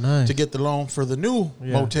collateral Oh, nice. to get the loan for the new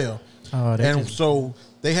motel. Oh, they And just- so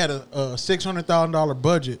they had a $600,000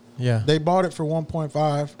 budget. Yeah. They bought it for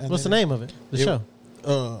 1.5. And What's the then name of it? The it-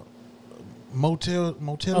 show.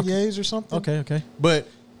 Moteliers or something. Okay. But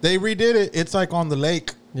they redid it. It's like on the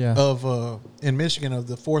lake Yeah. of in Michigan, of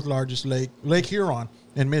the fourth largest lake, Lake Huron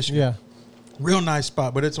in Michigan. Yeah. Real nice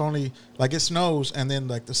spot, but it's only like it snows, and then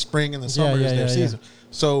like the spring and the summer Yeah, is their yeah. season.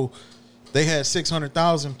 So they had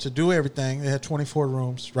 $600,000 to do everything. They had 24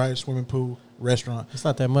 rooms, right? Swimming pool, restaurant. It's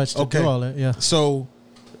not that much to Okay. do all that. Yeah. So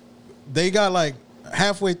they got like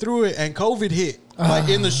halfway through it, and COVID hit. Like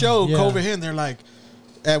in the show, yeah. COVID hit. And they're like,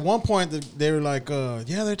 at one point, they were like,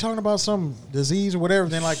 yeah, they're talking about some disease or whatever.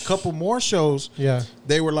 Then like a couple more shows, Yeah.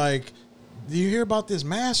 they were like, do you hear about this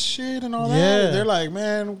mask shit and all Yeah. that? And they're like,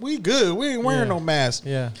 man, we good. We ain't wearing Yeah. no mask.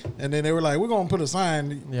 Yeah. And then they were like, we're going to put a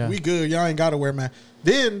sign. Yeah. We good. Y'all ain't got to wear mask.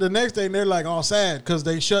 Then the next day, they're like all sad because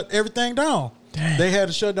they shut everything down. Damn. They had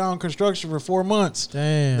to shut down construction for 4 months.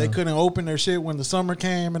 Damn. They couldn't open their shit when the summer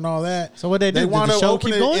came and all that. So what they do? They Did wound the up show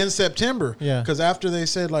opening keep going? it in September. Yeah. Because after they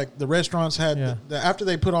said like the restaurants had Yeah. after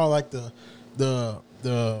they put all like the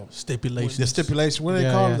Stipulations. stipulation, what do they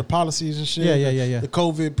Yeah, call yeah. it? The policies and shit. Yeah. The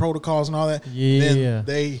COVID protocols and all that. Yeah. Then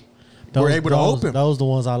they were able to open. Those the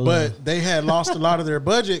ones I love. But they had lost a lot of their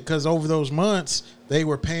budget because over those months they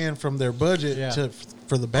were paying from their budget Yeah.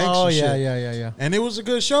 for the banks. Oh and yeah, shit. yeah. And it was a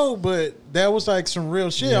good show, but that was like some real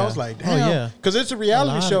shit. Yeah. I was like, Oh, damn, yeah. because it's a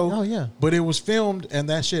reality A lot of- show. oh, yeah. But it was filmed, and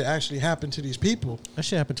that shit actually happened to these people. That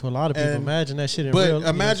shit happened to a lot of people. And- Imagine that shit in But real. you know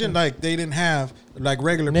imagine what I'm like they didn't have like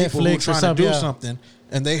regular people who were Netflix or trying to something, do yeah. something,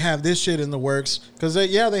 and they have this shit in the works because they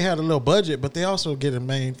had a little budget, but they also get it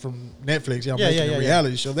made from Netflix. Y'all Yeah, making yeah, a yeah,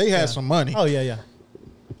 reality show. They had Yeah. some money. saying? Oh yeah.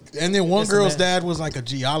 And then one Yes, girl's man. dad was like a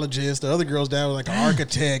geologist. The other girl's dad was like an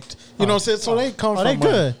architect. You know what I'm saying? So they come Oh, from they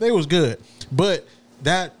good. They was good. But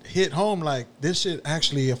that hit home like this shit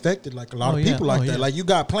actually affected like a lot Oh, of yeah. people like Oh, that. yeah. Like you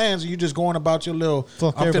got plans and you just going about your little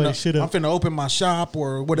Fuck I'm everybody's shit up. finna open my shop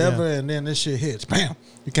or whatever, Yeah. and then this shit hits. Bam.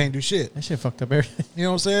 You can't do shit. That shit fucked up everything. You know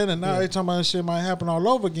what I'm saying? And now they talking about this shit might happen all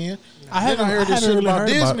over again. I Then haven't heard this shit really about heard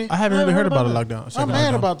Disney. I haven't really heard about a lockdown. I'm second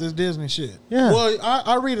mad lockdown. about this Disney shit. Yeah. Well,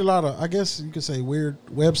 I read a lot of, I guess you could say weird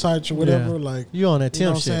websites or whatever. Yeah. Like You on that you know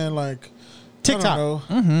Tim what I'm shit. saying? Like TikTok. I don't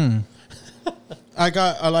know. Mm-hmm.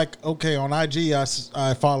 I like okay on IG.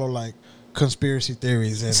 I follow like conspiracy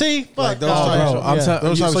theories and See, fuck like those no, type bro. of I'm Yeah. telling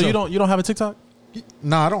Those you. type So of you don't have a TikTok,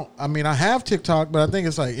 No, I don't. I mean, I have TikTok, but I think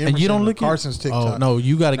it's like and you don't Emerson look Carson's at. TikTok. Oh no,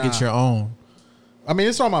 you got to Nah. get your own. I mean,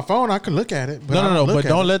 it's on my phone. I can look at it. But I No. don't look But at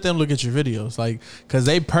don't it. let them look at your videos, like, because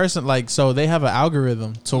they so they have an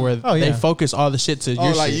algorithm to where Oh, they yeah. focus all the shit to Oh,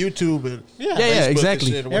 your like shit. YouTube and Yeah. Yeah, Facebook and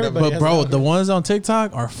exactly. shit or whatever. Everybody But has bro, an the algorithm. ones on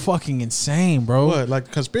TikTok are fucking insane, bro. What,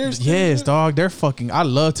 like conspiracy? Yes, theories? dog. They're fucking. I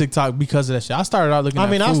love TikTok because of that shit. I started out looking. I at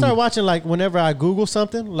mean, I food. start watching like whenever I Google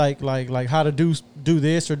something, like how to do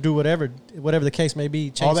this or do whatever the case may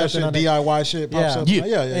be. Change All that something shit, on DIY shit pops Yeah. up.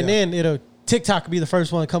 Yeah. Yeah, and then it'll TikTok will be the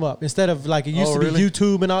first one to come up instead of like it used Oh, to be really?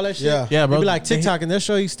 YouTube and all that shit. Yeah. Yeah, bro. It'll be like TikTok and they'll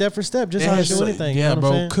show you step for step just They how to have do so- anything. Yeah, you know bro.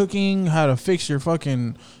 what I'm saying? Cooking, how to fix your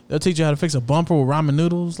fucking. They'll teach you how to fix a bumper with ramen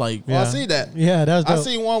noodles. Like, Well, Yeah. I see that. Yeah, that's I dope.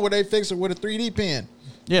 see one where they fix it with a 3D pen.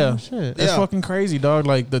 yeah, Oh, shit. that's Yeah. fucking crazy, dog.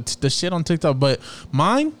 Like the shit on TikTok. But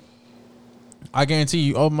mine, I guarantee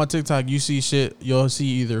you, open my TikTok, you see shit. You'll see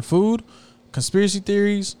either food, conspiracy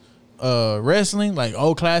theories, wrestling, like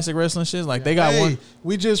old classic wrestling shit. Like they got Hey, one.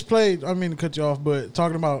 we just played. I mean to cut you off, but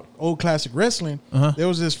talking about old classic wrestling, Uh-huh. there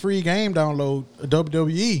was this free game download, a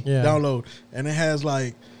WWE Yeah. download, and it has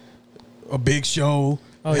like a Big Show.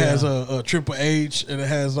 Oh, It has yeah. a Triple H, and it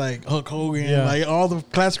has like Hulk Hogan, Yeah. like all the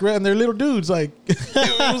classic, and they're little dudes. Like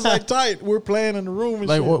it was like tight. We're playing in the room. And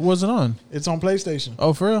Like shit. what was it on? It's on PlayStation.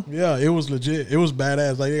 Oh, for real? Yeah, it was legit. It was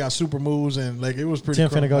badass. Like they got super moves and like it was pretty.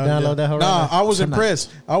 Tim finna go download that whole Nah, right now. I was Tonight.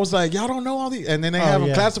 impressed. I was like, y'all don't know all these, and then they Oh, have them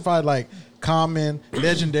yeah. classified like common,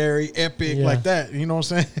 legendary, epic, Yeah. like that. You know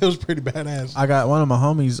what I'm saying? It was pretty badass. I got one of my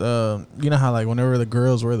homies. You know how like whenever the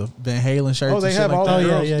girls wear the Van Halen shirts, Oh, they and shit have like all that? the Oh, yeah,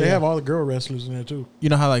 girls. yeah, They yeah. have all the girl wrestlers in there too. You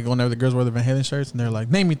know how like whenever the girls wear the Van Halen shirts and they're like,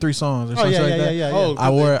 name me 3 songs or Oh something yeah, like yeah, that. yeah, yeah.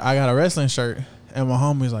 Oh, yeah. I got a wrestling shirt and my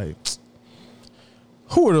homie's like,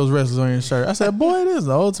 who are those wrestlers on your shirt? I said, boy, it is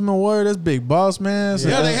the Ultimate Warrior. That's Big Boss Man. So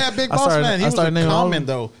Yeah, they had Big I Boss started- Man. He I was a started naming all of common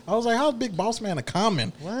them. though. I was like, how's Big Boss Man a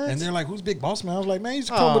common? What? And they're like, who's Big Boss Man? I was like, man, he used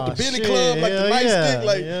to come Aw, with the Billy shit, Club, like the hell nice yeah, stick,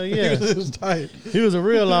 like hell yeah. it was tight. He was a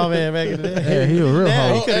real law man back in the day. Yeah, he a real Now,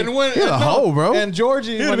 hoe. he Oh, could've- and when He a hoe, bro. And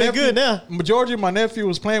Georgie, He would've been good now. Georgie, my nephew,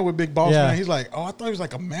 was playing with Big Boss Yeah. Man. He's like, oh, I thought he was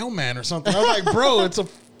like a mailman or something. I was like, bro, it's a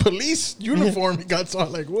police uniform he got. So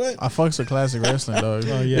I'm like, what? I fucks with classic wrestling, dog.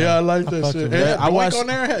 Oh, Yeah, I like that fucked shit. with It that. had I Doink watched- on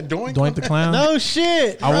there. It had Doink. Doink the Clown. No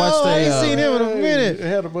shit. I watched I a, ain't seen him in a minute. It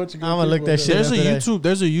had a bunch of. Good I'ma look people that on shit there. There's a after that. YouTube.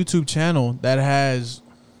 There's a YouTube channel that has,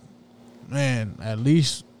 man, at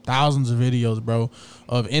least thousands of videos, bro,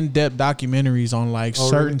 of in-depth documentaries on like Oh,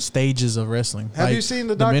 certain really? stages of wrestling. Have Like, you seen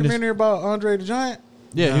the minutes- documentary about Andre the Giant?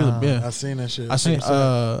 Yeah, he was, yeah. I seen that shit. I seen Think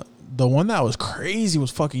so. the one that was crazy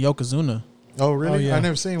was fucking Yokozuna. Oh really? Oh, yeah. I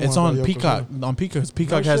never seen one. It's about on Yokozuna. Peacock. On Peacock,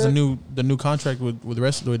 Peacock No has shit? the new contract with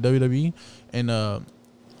WWE, and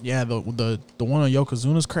yeah, the one on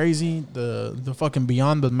Yokozuna's crazy. The fucking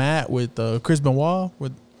Beyond the Mat with Chris Benoit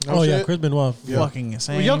with No Oh yeah, shit? Chris Benoit. Yeah. fucking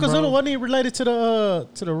insane. Well, Yokozuna bro. wasn't he related to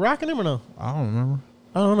the Rock and him or no? I don't remember.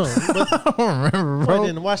 I don't know. But I don't remember, I bro.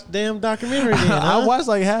 didn't watch the damn documentary. Then, I huh? watched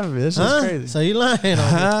like half of it. It's just Huh? crazy. So you lying on me.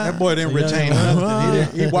 That boy didn't So you retain don't know. nothing. He,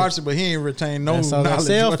 didn't, he watched it, but he ain't retain no That's all that knowledge.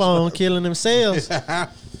 cell phone killing them cells, killing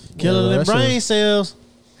Yeah, them that shit brain was- cells.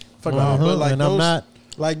 Fuck Nah, off. but like and I'm those- not.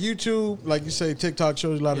 Like YouTube, like you say, TikTok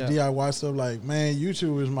shows you a lot of Yeah. DIY stuff. Like, man,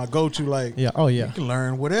 YouTube is my go-to. Like, Yeah. Oh you yeah. can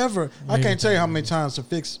learn whatever. I can't tell you how many times to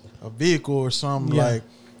fix a vehicle or something. Yeah. Like,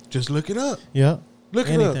 just look it up. Yeah. Look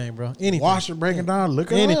it Anything, up. bro. Anything. Wash it, break it down.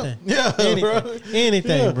 Look it Anything. up. Yeah, Anything. bro.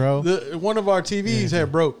 Anything, Yeah. bro. One of our TVs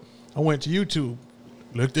had broke. I went to YouTube,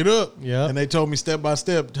 looked it up. Yeah. And they told me step by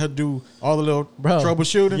step how to do all the little Bro.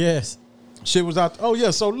 troubleshooting. Yes. Shit was out. Oh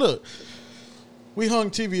yeah. So look, we hung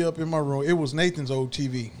TV up in my room. It was Nathan's old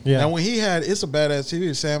TV. Yeah. Now when he had, it's a badass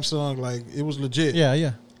TV, Samsung. Like it was legit. Yeah.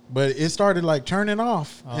 Yeah. But it started like turning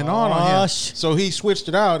off and Oh, on him. shit. So he switched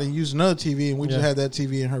it out and used another TV, and we just Yeah. had that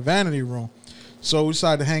TV in her vanity room. So we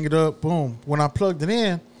decided to hang it up. Boom. When I plugged it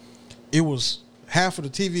in, it was half of the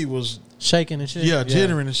TV was Shaking and shit.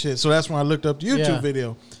 jittering and shit. So that's when I looked up the YouTube Yeah.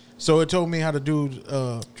 video. So it told me how to do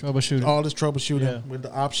Troubleshooting. all this troubleshooting Yeah. with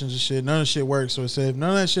the options and shit. None of the shit worked. So it said if none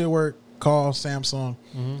of that shit worked, call Samsung,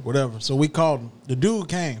 whatever. So we called him. The dude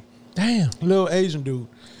came, Damn. little Asian dude.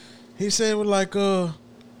 He said it was like $800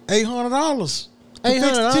 to fix the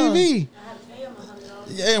 $800. TV.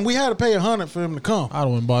 Yeah, and we had to pay $100 for him to come. I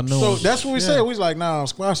don't want to buy no. So one. that's what we Yeah. said. We was like, nah,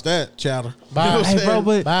 squash that chatter. Bye. You know what I'm Hey, bro, saying?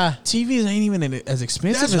 but Bye. TVs ain't even as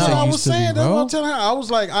expensive That's as what they I used was to saying. be, That's what bro. I'm telling her. I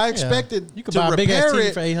was like, I expected You could to buy a big ass repair TV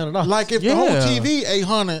it for $800. Like if the whole Yeah. TV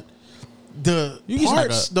 $800, the You get like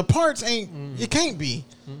parts, a- the parts ain't. It can't be.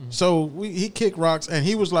 So he kicked rocks, and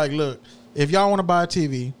he was like, "Look, if y'all want to buy a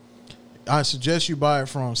TV, I suggest you buy it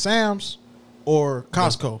from Sam's or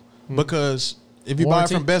Costco because." If you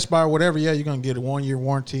Warranty? buy it from Best Buy or whatever, yeah, you're gonna get a 1 year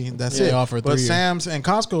warranty. And that's Yeah, it. they offer a but 3 year. Sam's and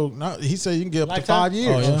Costco, no, he said you can get up to Lifetime? 5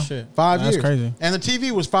 years. Oh, yeah. Shit. 5 That's years. crazy. And the TV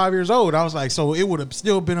was 5 years old. I was like, so it would have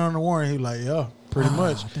still been under warranty. He was like, yeah, pretty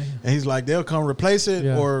much. And he's like, they'll come replace it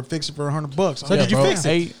Yeah. or fix it for $100. So did you bro. fix it?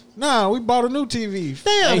 Eight- Nah, we bought a new TV.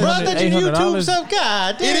 Damn, bro. I $800 thought you YouTube $800. some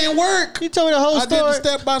God. It Damn. didn't work. You told me the whole I did the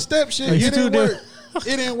story. step by step shit. Oh, you It didn't two work.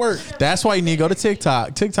 It didn't work. That's why you need to go to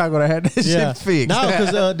TikTok. TikTok would have had this Yeah. shit fixed. No,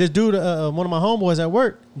 because this dude, one of my homeboys at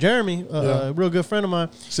work, Jeremy, Yeah. a real good friend of mine.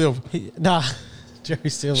 Silver.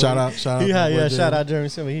 Jerry Silver. Shout out my Yeah, boy yeah. Shout Jeremy. out Jeremy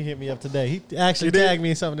Silver. He hit me up today. He actually You did? tagged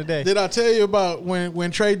me in something today. Did I tell you about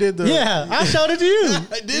when Trey did the? Yeah, I showed it to you.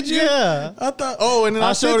 Did you? Yeah. I thought. Oh, and then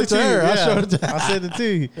I showed sent it to her. you. I Yeah. showed it to. I sent it to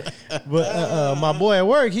you. But my boy at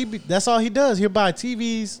work, that's all he does. He'll buy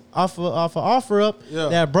TVs off of OfferUp Yeah.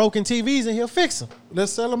 that have broken TVs, and he'll fix them.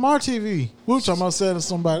 Let's sell him our TV. We were talking about selling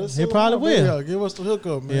somebody. Let's He sell him probably our will. video. Give us the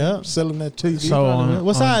hookup, man. Yeah. Sell him that TV. So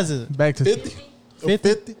What size is it? Back to 50?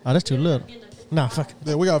 50? Oh, that's too little. Nah, fuck it.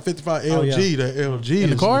 Yeah, we got 55 Oh, yeah. LG. The LG In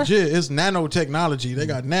the is car? legit. It's nanotechnology. They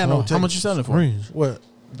got nanotech. how much you selling it for? What?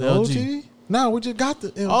 The LG? old TV? No, we just got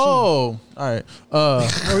the LG. Oh, all right.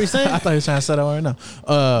 What were you saying? I thought you were trying to set up right now.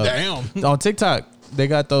 Damn. On TikTok, they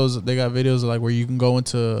got those. They got videos of like where you can go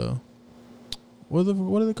into what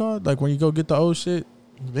are they called? Like when you go get the old shit,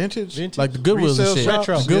 Vintage? like the Goodwills Resale and shit. shops?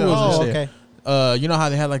 Retro. The Goodwills Oh, and shit. okay. You know how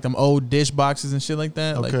they had like them old dish boxes and shit like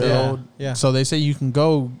that. Like Okay. the Yeah. old. Yeah. So they say you can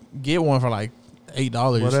go get one for like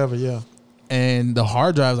 $8, Whatever, yeah. and the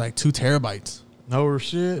hard drive is like 2 terabytes. No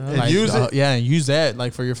shit. And Like, use it? yeah, and use that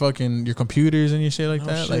like for your computers and your shit like No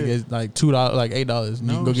that. Like shit. it's like $2, like $8, and you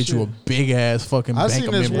No can go get you a shit. big ass fucking I bank seen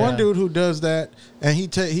of this memory. one dude who does that, and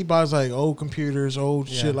he buys like old computers, old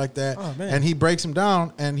Yeah. shit like that, Oh, man. and he breaks them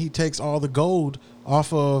down, and he takes all the gold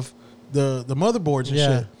off of the motherboards and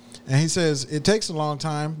Yeah. shit. And he says it takes a long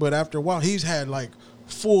time, but after a while, he's had like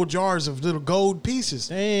full jars of little gold pieces.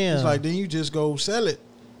 Damn. He's like, then you just go sell it.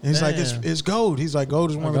 And he's like, Damn. it's gold. He's like, gold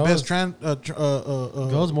is one of the gold's- best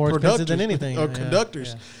gold's more expensive than anything. Yeah, conductors.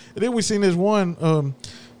 yeah. And then we seen this one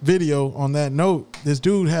video on that note. this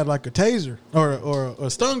dude had like a taser or a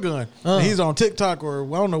stun gun. And he's on TikTok or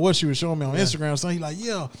I don't know what she was showing me on Instagram. So he like,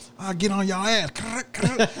 yeah, I'll get on y'all ass.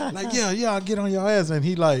 Like, yeah, I'll get on y'all ass. And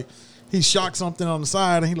he shocked something on the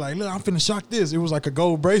side and he like, look, I'm finna shock this. It was like a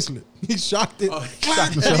gold bracelet. He shocked it.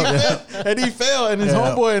 And he fell. And his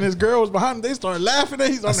homeboy and his girl was behind him. They started laughing and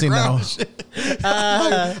he's on the ground and shit.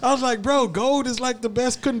 I was like, bro, gold is like the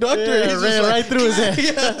best conductor. Yeah, He's ran like, right through his head.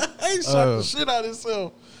 Yeah, he shot the shit out of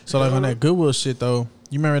himself. So like on that Goodwill shit though,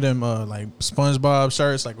 you remember them like SpongeBob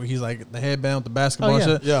shirts, like where he's like the headband with the basketball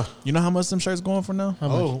shit? Yeah. You know how much them shirts going for now?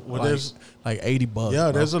 Oh, well, like, there's like $80. yeah,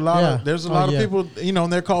 bro. there's a lot Yeah. of of people, you know,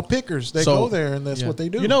 and they're called pickers. They So- go there and that's what they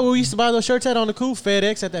do. You know where we used to buy those shirts at on the cool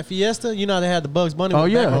FedEx at that Fiesta? You know how they had the Bugs Bunny. Oh,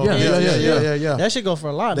 with the yeah, back? yeah. That should go for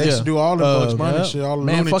a lot. They used to do all the Bugs Bunny yeah. shit, all the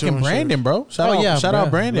Man, Looney fucking Tunes Brandon, shit. bro. Shout Oh, out, yeah, shout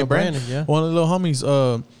out Brandon. Brandon. Brandon, yeah. One of the little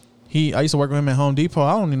homies. I used to work with him at Home Depot.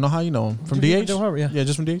 I don't even know how you know him from Did you DH. know her? Yeah. yeah,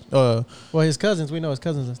 just from DH. Well, his cousins. We know his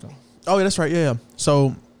cousins and stuff. Oh, yeah, that's right. Yeah.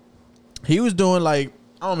 So he was doing like,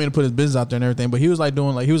 I don't mean to put his business out there and everything, but he was like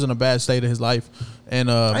doing like he was in a bad state of his life, and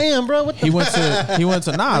Damn, bro. What the he went to like Damn, it's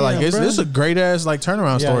bro. this is a great ass like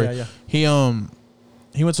turnaround Yeah, story. yeah, yeah.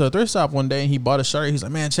 He went to a thrift shop one day and he bought a shirt. He's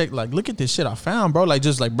like, man, check, like, look at this shit I found, bro. Like,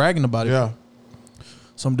 just like bragging about it. Yeah.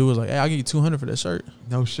 Some dude was like, hey, I'll give you $200 for that shirt.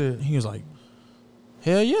 No shit. He was like,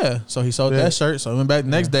 hell yeah. So he sold Yeah. that shirt. So he went back the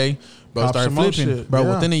next day, bro, Cop started some more flipping. shit. Bro,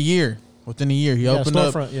 Yeah. within a year, he Yeah, opened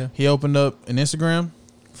up. storefront, yeah. He opened up an Instagram.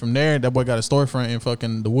 From there, that boy got a storefront in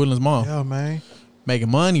fucking the Woodlands Mall. Yeah, man. Making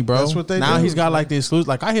money, bro. That's what they now do. he's got like the exclusive.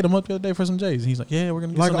 Like I hit him up the other day for some J's. He's like, yeah, we're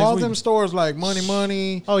gonna get Like some next all week. them stores, like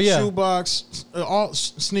Money, Oh, yeah. Shoebox, all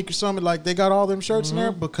Sneaker Summit, like they got all them shirts in Mm-hmm.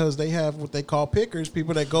 there because they have what they call pickers,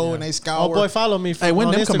 people that go and they scour. Oh boy, follow me. From, Hey, when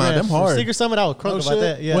on them Instagram. come out, them hard. Secret Summit. I was crunk Oh, about shit.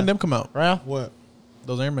 that. Yeah. When them come out, Ralph? What?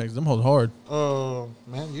 those Air Max, them hoes hard.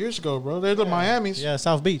 Man, years ago, bro. They're the Miamis. Yeah,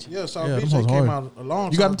 South Beach. Yeah, South Yeah, Beach. them They hoes came hard. out a long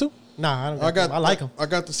time. You got them too? Nah, I don't. I got. them. I like them. I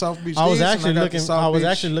got the South Beach. I was East and actually got the looking. South I was Beach.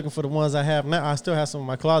 actually looking for the ones I have now. I still have some in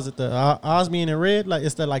my closet. The Osmium in red, like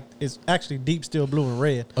it's the like it's actually deep steel blue and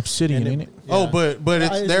red. Obsidian, And ain't it? Oh, Yeah. but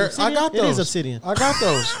it's Is it there. I obsidian? got It those. is obsidian. I got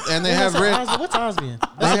those, and they have What's red. What's Osmium?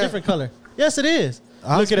 That's They a have- different color. Yes, it is.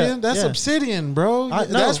 Look it Osmium? up. That's Yeah. obsidian, bro. No.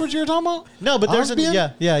 That's what you're talking about? No, but there's Osmium?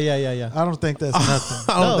 yeah. I don't think that's nothing.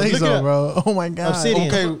 I don't No, think look it so, up. bro. Oh my god. Obsidian.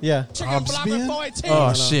 Okay. Yeah. Osmium?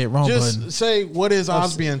 Oh shit, wrong Just button. say what is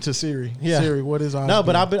Osmium to Siri. Yeah. Siri, what is Osmium? No,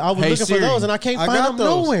 but I was Hey, looking Siri. for those and I can't I find got them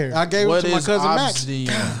those. nowhere. I gave What it to my is cousin Max,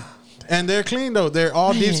 obsidian? and they're clean though. They're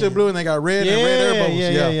all deep steel Man. blue, and they got red and red air bubbles.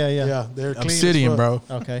 Yeah. Yeah, they're clean. Obsidian, as fuck.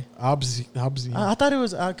 bro. Okay. Obsidian. I thought it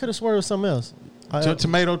was. I could have sworn it was something else.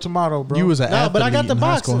 Tomato, bro. You was an No, but I got athlete the in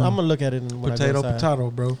high box. school. I'm gonna look at it. When I go inside.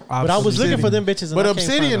 potato, bro. But I was looking for them bitches. And But I can't find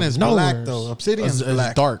obsidian them is nowhere. black though. Obsidian's It's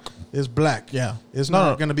black. dark. It's black. Yeah. It's No, not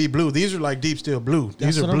no. going to be blue. These are like deep steel blue.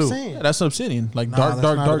 That's These are what blue. I'm saying. Yeah, that's obsidian. Like Nah, dark, that's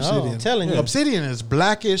dark, not dark. obsidian. obsidian. I'm telling you. Obsidian is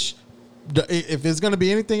blackish. If it's going to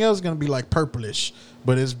be anything else, it's going to be like purplish,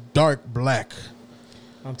 but it's dark black.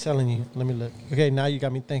 I'm telling you. Let me look. Okay, now you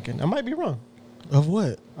got me thinking. I might be wrong. Of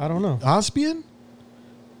what? I don't know. Osmium?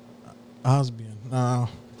 Osmium. No.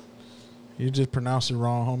 You just pronounced it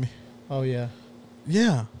wrong, homie. Oh yeah.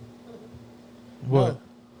 Yeah. What? No.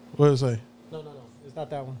 What did it say? No. It's not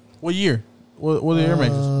that one. What year? What are the Air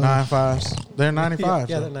Maxes? 95s. They're 95s.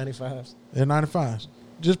 Yeah, though. they're 95s. They're 95s.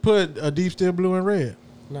 Just put a deep steel blue and red.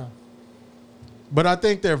 No. But I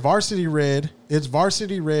think they're varsity red. It's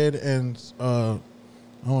varsity red and I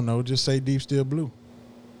don't know, just say deep steel blue.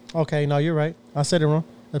 Okay, no, you're right. I said it wrong.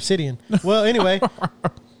 Obsidian. Well, anyway.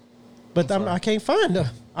 But I can't find them.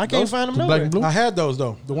 I can't find them The black nowhere. and blue? I had those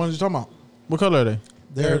though. The ones you're talking about. What color are they?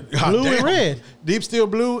 They're blue and red. Deep steel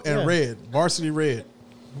blue and Yeah. red. Varsity red.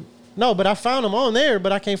 No, but I found them on there,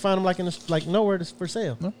 but I can't find them like in the, like nowhere for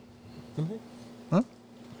sale. No.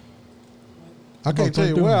 I can't tell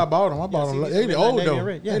you where I bought them. I bought see, them. these They are old navy though. and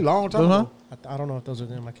red. Yeah. They long time Uh-huh. ago. I don't know if those are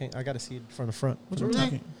them. I got to see it from the front. What you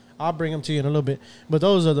mean? I'll bring them to you in a little bit. But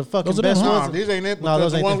those are the fucking Those are best them, huh? Nah, ones. these ain't it. No, Because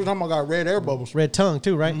those the ain't ones them. we're talking about got red air bubbles. Red tongue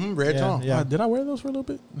too, right? Mhm, red Yeah, tongue. Yeah. Did I wear those for a little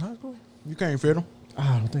bit in high school? You can't fit them.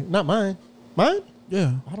 I don't think. Not mine. Mine?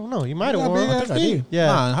 Yeah. I don't know. You might You have got worn. big I ass think I feet. did. Yeah.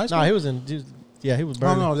 Nah, in high school? he was in. Yeah, he was I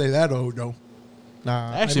burning. don't know if they that old though.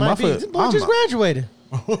 Nah, Actually, it might my be. foot- This boy I'm just a- graduated.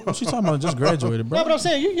 What you talking about? Just graduated, bro. No, but I'm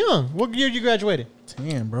saying you're young. What year you graduated?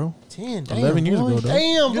 10, bro. 10. Damn, 11 years boy. ago, though.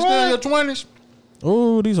 Damn, You still in your bro. 20s?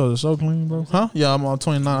 Oh, these are so clean, bro. Huh? Yeah, I'm on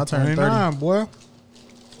 29. I turned 30. 29, boy. Nah,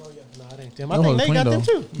 it ain't them. I Them think hoes they clean, got them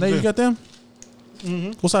though. too. Nate, you got them?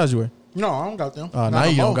 Mm-hmm. What size you wear? No, I don't got them. Now Not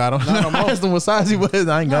you no don't more. got them. Not no more. I asked him what size he was.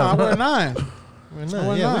 I ain't Nah, I got wear them. 9. We're wear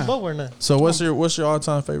none. Yeah, we nine. both wear none. So what's your all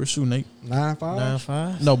time favorite shoe, Nate? 9.5.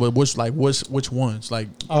 9.5. No, but which ones? Like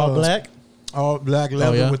All black. All black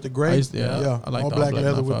leather yeah? with the gray. I used to- yeah, I like all the black all black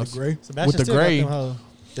leather with 95s. the gray. Sebastian With the still got gray. them hoes.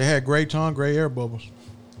 They had gray tongue, gray air bubbles,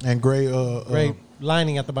 and gray Gray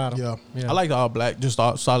lining at the bottom. yeah. I like the all black, just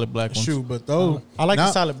all solid black ones. shoe, but those I like the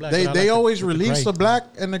now, solid black, They but I like always the- with the release gray. the black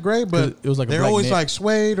and the gray, but It was like a they're black always knit. like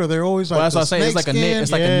suede or they're always like. Well, that's what I'm saying. It's like a knit. snakeskin.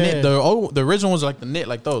 It's like a Yeah. knit. The original ones are like the knit,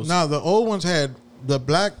 like those. No, the old ones had the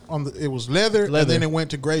black on the. It was leather, and Leather. then it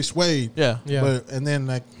went to gray suede. Yeah. Yeah. But and then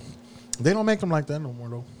like they don't make them like that no more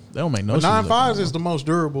though. They don't make no. But shoes like 9.5s that. is the most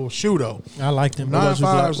durable shoe though. I like them. 9.5s what's is the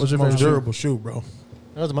your most favorite shoe? durable shoe, bro.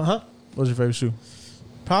 That was my What's your favorite shoe?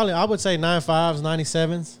 Probably I would say 9.5s,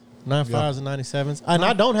 97s. 9.5s and 97s. And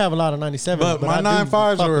I don't have a lot of 97s. But my I do 9.5s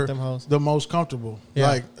fuck are with them hoes. the most comfortable. Yeah.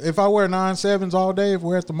 Like if I wear 9.7s all day, if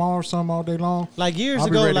we're at the mall or something all day long, Like years I'll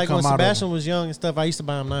be ago, ready to like come when out of Sebastian them. was young and stuff, I used to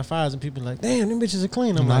buy him 9.5s and people like, damn, them bitches are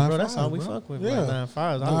clean. I'm like, bro, that's 9.5s, all we bro. fuck with. Yeah. Like 9.5s.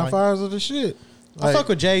 I like. 9.5s are the shit. I Like, fuck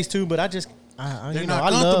with J's too, but I just, I they're you know, not I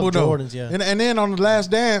love comfortable though. Jordans. Yeah. And then on the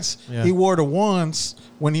Last Dance, Yeah. he wore the ones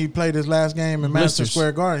when he played his last game in Madison Blisters.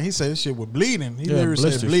 Square Garden. He said this shit was bleeding. He Yeah, literally said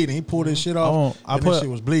blisters. bleeding. He pulled his shit off. I and put- this shit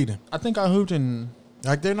was bleeding. I think I hooped in.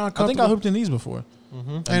 Like they're not I think comfortable. I hooped in these before.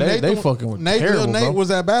 And they Nate, fucking were Nate, terrible, little Nate bro.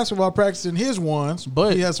 was at basketball practicing his ones,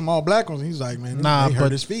 But- he had some all black ones. He's like, man, Nah, they hurt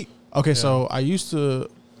but- his feet. Okay, so I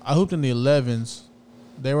hooped in the 11s.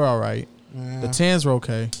 They were all right. Yeah. The 10s were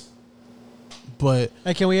okay. But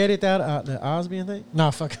Hey, can we edit that the Osbian thing? Nah,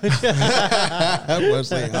 fuck. That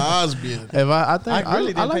was like Osbian. if I think I really I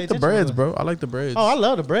didn't pay like the attention breads, to it. bro. I like the breads. Oh, I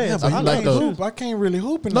love the Yeah, breads. but I you like can't those. hoop. I can't really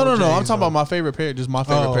hoop in no. J's, I'm talking though. about my favorite pair, just my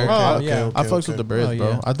favorite Oh, pair. oh, I, yeah. I fucks with the breads, Oh, bro.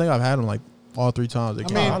 yeah. I think I've had them like all 3 times. They I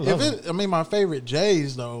came mean, out. I love I mean, my favorite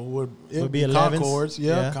J's though would be 11s. Concords,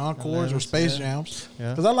 Yeah. Concords or 11s, Space yeah. Jams. Yeah.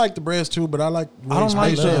 Because I like the breads too, but I like I don't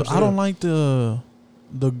like Space Jams. I don't like the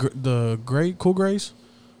gray cool grays.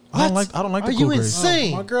 I don't What? like Are the you cool grays.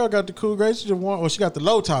 insane? My girl got the cool grays. She just want. Well, she got the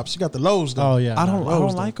low tops. She got the lows though. Oh yeah. I don't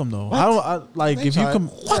Rose, like them though. What? I like They if you try- come.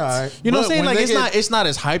 they alright. You know what I'm But saying? when Like they it's not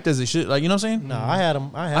as hyped as it should. Like you know what I'm saying? No, I had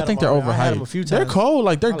them. I think they're already. I had overhyped. them a few times. They're cold.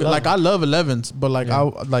 Like they're I good. love Like I them. love 11s, but like Yeah.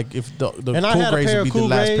 I like if the And I cool had a grays pair would of be the cool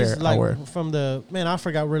last grays, pair I like wear. from the man. I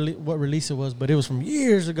forgot what release it was, but it was from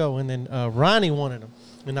years ago. And then Ronnie wanted them,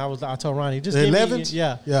 and I told Ronnie just The give 11s? me.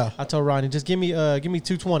 Yeah, Yeah. I told Ronnie just give me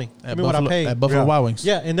 220. At Give me what I Buffalo, paid. at Buffalo Yeah. Wild Wings.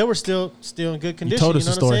 Yeah, and they were still in good condition. told us you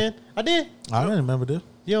know the what story. I'm saying? I did. I don't remember this.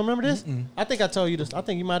 You don't remember this? I think I told you this. I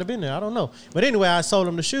think you might have been there. I don't know. But anyway, I sold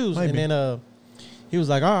him the shoes, Maybe. and then he was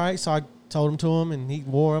like, "All right." So I told him to him, and he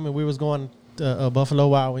wore them, and we was going to Buffalo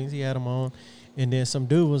Wild Wings. He had them on, and then some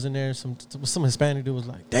dude was in there. Some Hispanic dude was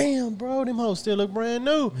like, "Damn, bro, them hoes still look brand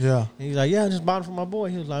new." Yeah. And he's like, "Yeah, I just bought them for my boy."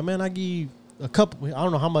 He was like, "Man, I give you a couple. I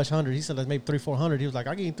don't know how much 100." He said like maybe 300-400. He was like,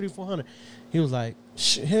 "I give you 300-400." He was like,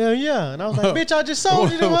 "Hell yeah!" And I was like, "Bitch, I just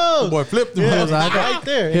sold you them hoes." Boy, flipped them. Yeah, hoes. like, right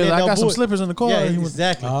there. He was And like, then I got some boy- slippers in the car. Yeah, He was-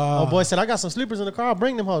 exactly. Ah. Oh boy said, "I got some slippers in the car. I'll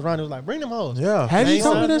bring them hoes." Ronnie was like, "Bring them hoes." Yeah. Have you Same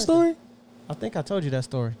told me size. that story? I think I told you that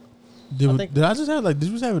story. Did, think- did I just have did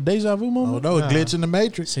you just have a deja vu Oh moment? no, Nah. glitch in the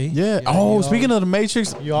Matrix. See? Yeah. you Speaking all- of the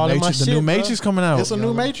Matrix, you all in my Matrix, the shit, new bro. Matrix coming out. It's a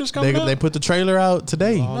new Matrix coming out. They put the trailer out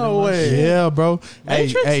today. You all No in my way. shit. Yeah, bro.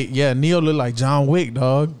 Matrix? Hey, yeah. Neo look like John Wick,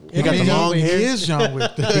 dog. He got the long He hair. is John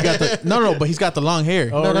Wick. He got the no, but he's got the long hair.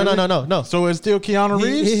 Oh, No, no, no, really? no, no. So it's still Keanu He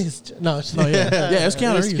Reeves. is- no, No, yeah, yeah. It's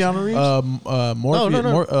Keanu It's Reeves. Keanu Reeves? No, Morpheus,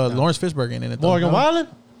 no, no. Lawrence Fishburne in it. though. Morgan Wallen.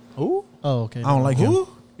 Who? Oh, okay. I don't like him. Who?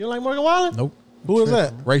 You don't like Morgan Wallen? Nope. Who is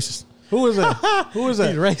that? Racist. Who is that? Who is He's that?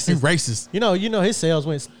 He's racist. racist. You know his sales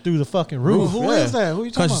went through the fucking roof. Who Yeah. is that? Who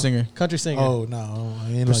you talking Country about? singer. Country singer. Oh no, I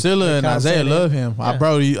ain't like. Priscilla and They Isaiah kinda saying love it. him. Yeah.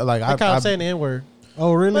 Bro, like I kind I of saying the N word,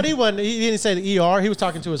 Oh really? but he wasn't. He didn't say the ER. He was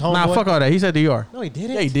talking to his homeboy. nah, fuck all that. He said the ER. No, he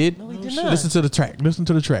didn't. Yeah, he did. No, he did shit. not. Listen to the track. Listen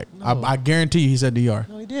to the track. No. I guarantee you, he said the ER.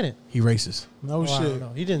 No, he didn't. He racist. no Oh, I shit. don't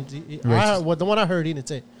know. He didn't. Racist. Well, the one I heard, he didn't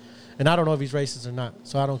say it. And I don't know if he's racist or not,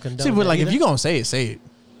 so I don't condone. See, but that like, if either. you gonna say it, say it.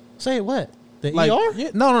 say it, what the Like, ER? yeah,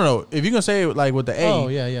 no. If you gonna say it like with the A, Oh,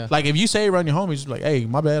 yeah, yeah. Like if you say it around your homies, just like, hey,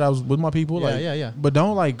 my bad, I was with my people. Yeah, like, yeah. But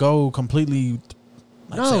don't like go completely.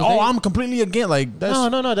 Like, No, say, they- oh, I'm completely against. Like that's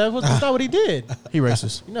No. That's not what he did. he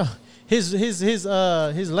racist. You know,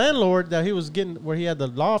 his landlord that he was getting where he had the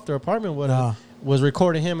loft or apartment with Nah. was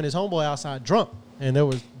recording him and his homeboy outside drunk, and there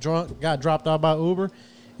was got dropped off by Uber,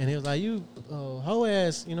 and he was like, "You hoe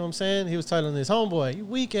ass," you know what I'm saying? He was telling his homeboy, "You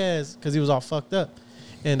weak ass," because he was all fucked up,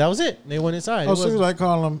 and that was it. They went inside. Oh, It so he was wasn't- like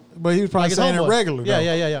calling him, but he was probably his saying it homeboy. regular. Yeah, though.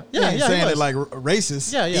 yeah. He ain't he saying was. it like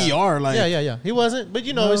racist. Yeah, yeah. ER like. yeah. He wasn't, but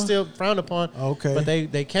No. it's still frowned upon. Okay. But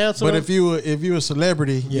they canceled But him. if you a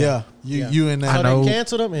celebrity, Yeah. you in that. So I know. they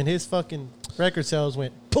canceled him, and his fucking record sales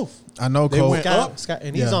went poof. I know They Cole. went up?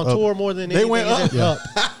 And he's Yeah, on up. tour more than They anything. went He said up.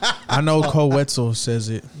 I know Cole Wetzel says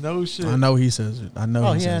it. No shit. I know he says it. I know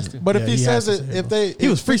Oh, he he says has it. to. But Yeah, if he has says to it, say if it. they, He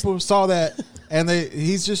was people saw that and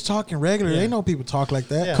he's just talking regular. Yeah. They know people talk like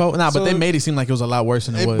that. Yeah. Cole, but So- they made it seem like it was a lot worse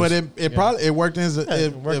than it was. But it probably it worked in his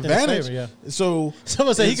it worked in his advantage. favor, So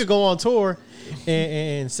Someone said he it's- could go on tour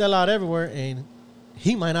and sell out everywhere, and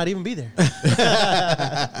he might not even be there.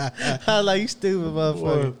 I was like, you stupid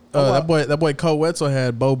motherfucker. that boy Cole Wetzel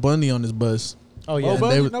had Bo Bundy on his bus. Oh, Bo yeah.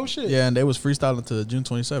 Bundy? They was- No shit. Yeah, and they was freestyling to June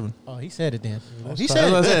 27th. Oh, he said it then. He That's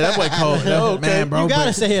said what I it. said. That boy Cole, Okay. man, bro. You got to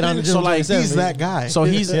but- say it on the So, June like, 27th. he's that guy. So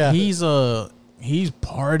Yeah. he's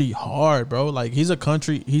party hard, bro. Like he's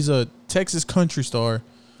a Texas country star.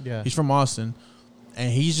 Yeah. He's from Austin,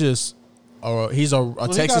 and he's just he's a he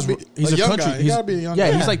Texas. gotta be He's a a young country. guy. He he's, gotta be a young yeah,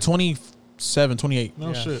 guy. he's like 27, 28. no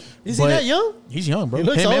Yeah. shit. Is he But- that young? He's young, bro. He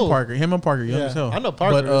looks him and old. Parker, young as hell. I know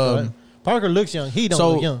Parker. But Parker looks young. He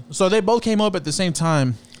don't look young. so they both came up at the same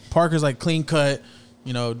time. Parker's like clean cut,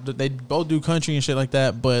 they both do country and shit like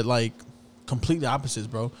that, but like completely opposites,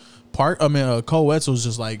 bro. Cole Wetzel's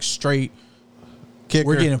just like straight. Kicker.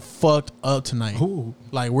 We're getting fucked up tonight. Ooh.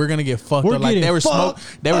 Like we're gonna get fucked We're up. Like getting they were fucked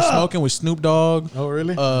smoking with Snoop Dogg. Oh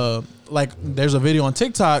really? Like there's a video on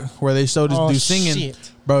TikTok where they showed this Oh, dude singing.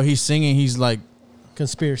 shit. Bro, he's singing. He's like,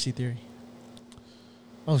 Conspiracy theory.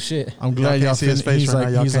 Oh, shit. I'm glad can't y'all see his finished. face right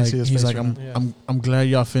now. Y'all can't see his face right I'm glad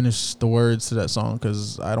y'all finished the words to that song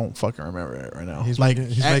because I don't fucking remember it right now. He's like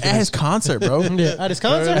making at his concert, bro. Yeah. At his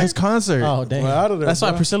concert? At his concert. Oh, damn. Well, out of there, That's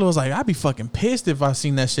why bro. Priscilla was like, I'd be fucking pissed if I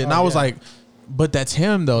seen that shit. And Oh, I was yeah. like, but that's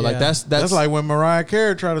him though. Like Yeah. that's like when Mariah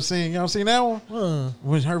Carey tried to sing. Y'all seen that one?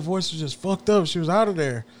 When her voice was just fucked up, she was out of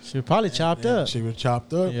there. She was probably chopped up. She was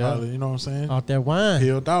chopped up. Yeah. Probably, you know what I'm saying? Out that wine.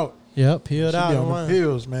 Peeled out. Yep, peeled She out. be on on wine. the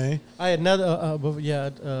pills, man. I had another,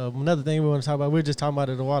 another thing we want to talk about. We were just talking about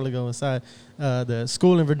it a while ago inside the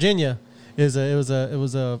school in Virginia. It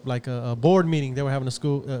was a board meeting. They were having a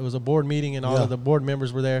school. It was a board meeting, and all Yeah. of the board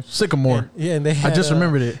members were there. Sycamore. And they had, I just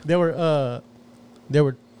remembered it. They were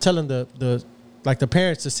telling the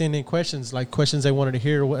parents to send in questions, like questions they wanted to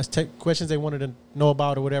hear, questions they wanted to know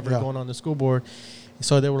about, or whatever Yeah. going on in the school board.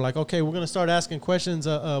 So they were like, okay, we're gonna start asking questions.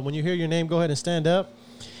 When you hear your name, go ahead and stand up.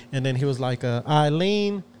 And then he was like,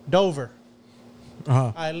 Eileen Dover.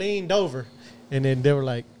 Uh-huh. Eileen Dover. And then they were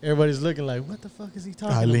like, everybody's looking like, what the fuck is he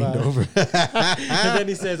talking I leaned about? over. And then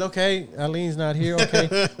he says, okay, Eileen's not here.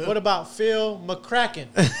 Okay. What about Phil McCracken?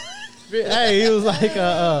 Hey, he was like,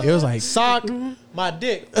 It was like sock my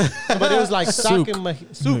dick. But it was like socking my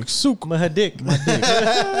Sook. my dick.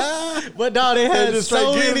 But dog, they had just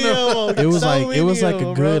so straight many getting of them. It was So like many a of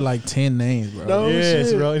them, good bro. like 10 names, bro. No. Yes,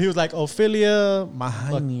 shit. bro. And he was like Ophelia, My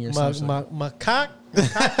honey or something. my cock,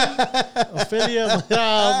 Ophelia,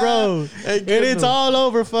 bro. Hey, And good it's one. all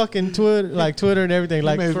over fucking Twitter and everything.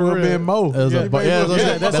 Like May as for well real. been Mo. It was Yeah, a bar, yeah,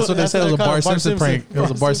 yeah, that's what they said. It was a they call Bart it, Bart Simpson prank. It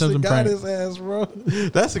was a Bart Simpson got prank. his ass, bro.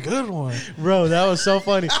 That's a good one. Bro, that was so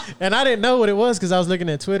funny. And I didn't know what it was because I was looking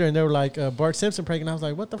at Twitter and they were like Bart Simpson prank. And I was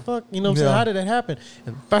like, what the fuck? You know what I'm saying? Yeah. How did that happen?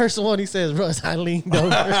 And the first one he says, bro, it's Eileen Dover.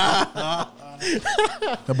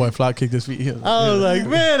 That boy Flock kicked his feet. I was like,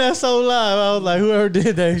 man, that's so live. I was like, whoever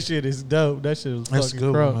did that shit is dope. That shit was That's a fucking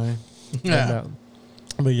good pro. one, man. And,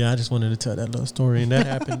 but yeah, I just wanted to tell that little story. And that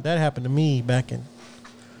happened. That happened to me back in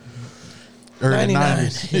Early 99.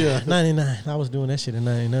 90s. Yeah. 99. I was doing that shit in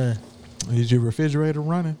 99. Is your refrigerator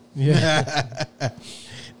running? Yeah.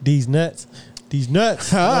 These nuts.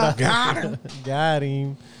 Got him. Got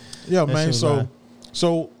him. Yeah, That man. shit was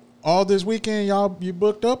So all this weekend, you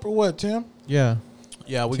booked up or what, Tim? Yeah.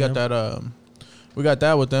 Yeah, we got that. We got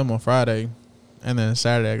that with them on Friday, and then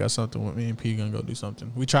Saturday I got something with me and P gonna go do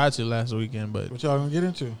something. We tried to last weekend, but What y'all gonna get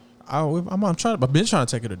into? I've been trying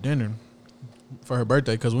to take her to dinner for her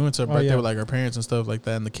birthday because we went to her birthday yeah. with like her parents and stuff like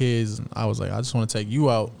that and the kids. And I was like, I just want to take you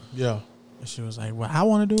out. Yeah. And she was like, well, I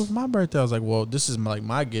want to do it for my birthday. I was like, well, this is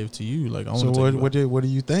my gift to you. Like, I So want to. what are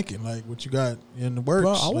you thinking? Like, what you got in the works?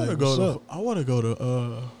 Bro, I want to Like, go what's to. up? I want to go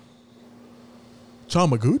to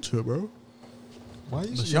Chamagucha, bro. Why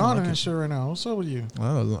you But she yawning like and it. shit right now? What's up with you?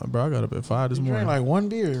 Bro, I got up at 5 this You morning. drank like one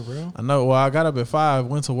beer, bro. I know. Well, I got up at 5,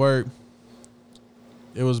 went to work.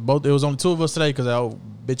 It was only two of us today because that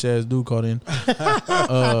bitch ass dude called in.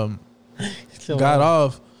 So, Got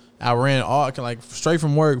off. I ran like straight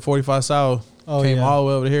from work, 45 South. Oh, came yeah. all the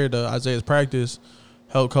way over here to Isaiah's practice.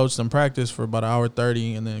 Helped coach them practice for about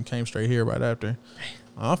 1:30, and then came straight here right after.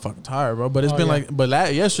 I'm fucking tired, bro. But it's Oh, been yeah.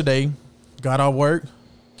 yesterday, got off work,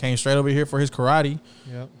 came straight over here for his karate.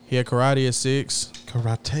 Yep. He had karate at 6.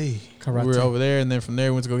 Karate. Karate. We were over there, and then from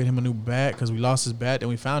there we went to go get him a new bat because we lost his bat. Then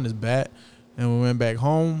we found his bat, and we went back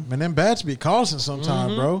home. Man, them bats be costing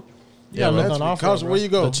sometime, bro. Yeah, look that's on offer. because Bro. where you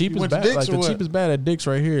go? The You cheapest went to bat, Dick's like or the what? cheapest bat at Dick's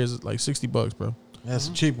right here is like $60, bro. That's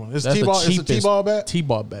a cheap one. It's That's T-ball. the It's a cheapest T-ball bat.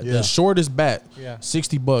 T-ball bat. Yeah. The shortest bat, Yeah.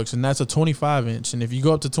 $60, and that's a 25-inch. And if you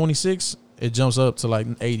go up to 26, it jumps up to like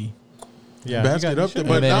 80. Yeah, Bats you get got- up you there, should-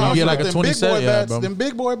 but And then now you get like a them 27, big boy yeah, bats, bro. them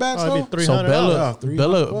big boy bats Oh, though. it'd be So $300. Bella, $300.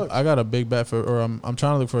 Bella, I got a big bat for, or I'm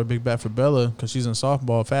trying to look for a big bat for Bella because she's in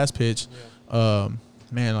softball, fast pitch.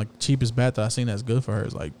 Man, like cheapest bat that I seen that's good for her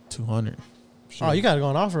is like $200. Oh, you got to go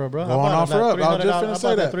on offer up, bro. Go on offer up. I was just finna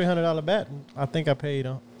say that. $300 bat. I think I paid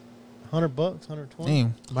 $100, $120.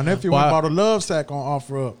 Damn. My nephew Well, went and bought a love sack on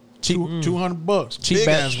offer up. Cheap- $200. Cheap Big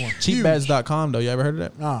bats, ass one. Huge. cheapbats.com though. You ever heard of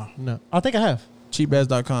that? Nah. No, I think I have.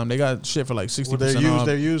 Cheapbats.com. They got shit for like 60% Well, off.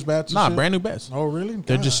 they use bats. and Nah, shit? brand new bats. Oh, really?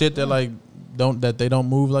 They're just God. shit that like they don't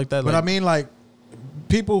move like that. But like, I mean, like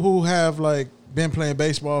people who have like been playing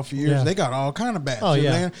baseball for years, Yeah. they got all kind of bats. Oh, You know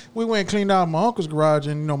yeah. what I mean? We went and cleaned out my uncle's garage,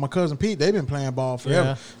 and my cousin Pete, they've been playing ball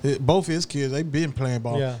forever. Both his kids, they've been playing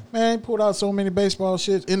ball. Yeah. Man, he pulled out so many baseball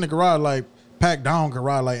shits in the garage, like packed down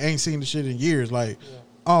garage, like ain't seen the shit in years, like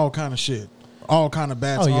all kind of shit. All kind of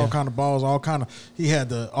bats, Oh, yeah. all kind of balls, all kind of. He had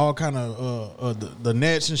the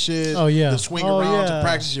nets and shit. Oh, yeah. the swing Oh, around yeah. to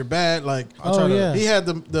practice your bat. Like Yeah. he had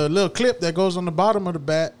the little clip that goes on the bottom of the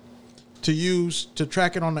bat to use to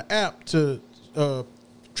track it on the app to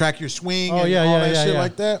track your swing Oh, and yeah, all yeah, that yeah, shit yeah.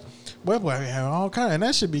 like that. Well, boy, we have all kind, and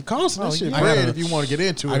that should be costing. That Oh, shit yeah. bread I gotta- if you want to get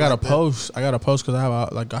into it. I got like a that. post. I got a post because I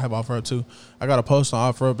have offer up too. I got a post on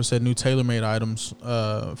offer up. It said new TaylorMade items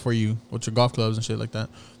for you with your golf clubs and shit like that.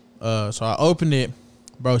 So I opened it,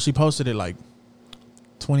 bro. She posted it like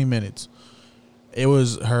 20 minutes. It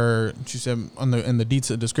was her. She said in the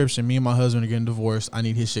detail description, me and my husband are getting divorced. I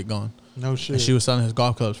need his shit gone. No shit. And she was selling his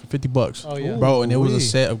golf clubs for $50. Oh, yeah. Bro, and it was Ooh-wee. a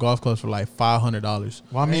set of golf clubs for like $500.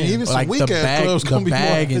 Well, I mean, Man. even some Like weak the ass bag, clubs the gonna be more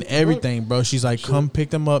bag than and 50 everything, bro. She's like, come pick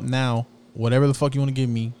them up now. Whatever the fuck you want to give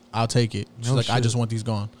me, I'll take it. She's No like, I shit. just want these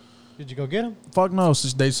gone. Did you go get him? Fuck no,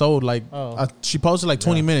 they sold like. Oh. She posted like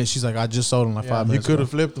 20 minutes. She's like, I just sold them like Yeah. 5 You minutes. could have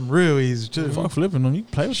ago. flipped them real easy too. Fuck flipping them. You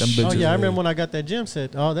play with them bitches. Oh, yeah. I remember when I got that gym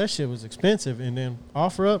set. Oh, that shit was expensive. And then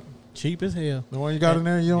offer up, cheap as hell. The one you got in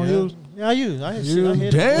there, you don't yeah. use. Yeah, I use. I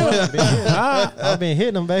hit Damn. it. I've been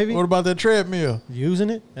hitting them, baby. What about that treadmill? Using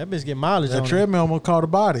it. That bitch get mileage That on it. treadmill almost caught a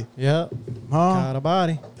body. Yeah. Huh? Got a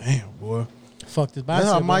body. Damn, boy. Fucked his That's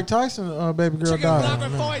bicep. how up. Mike Tyson, baby girl, died.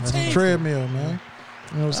 That's a treadmill, man.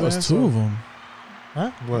 You know what I'm That saying? was two of them.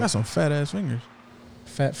 Huh? I got some fat ass fingers.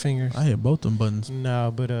 Fat fingers. I hit both them buttons.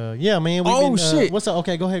 No, but yeah, man. Oh, been, shit. What's up?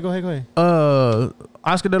 Okay, go ahead.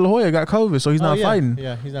 Oscar De La Hoya got COVID, so he's not yeah. fighting.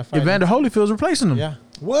 Yeah, he's not fighting. Evander Holyfield's replacing him. Yeah,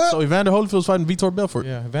 What? So Evander Holyfield's fighting Vitor Belfort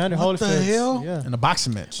yeah. Evander What the Holyfield. hell? Yeah. in a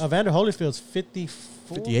boxing match. Evander Holyfield's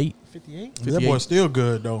 54. 58. 58. that boy's still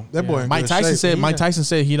good though. That Yeah. boy. In Mike good Tyson shape. said. He- Mike Tyson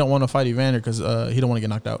said he don't want to fight Evander because he don't want to get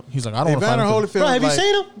knocked out. He's like, I don't want to fight Evander him. Holyfield. Bro, have you like,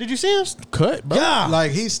 seen him? Did you see him? Cut, bro. Yeah.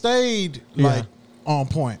 Like he stayed like on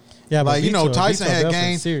point. Yeah, but Like you know, Vitor- Tyson Vitor had Belfort's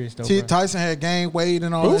gained. serious, though, bro. Tyson had gained weight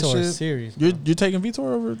and all that Vitor is shit. serious. Bro. You're taking Vitor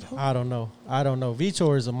over? I don't know.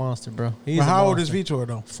 Vitor is a monster, bro. He's But a how old is monster. Vitor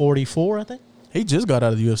though? 44, I think. He just got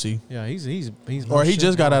out of the UFC, Yeah, he's or he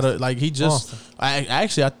just got out monster. of like he just.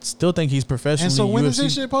 Monster. I still think he's professionally. And so when is UFC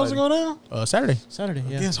this shit supposed to go down? Saturday Saturday.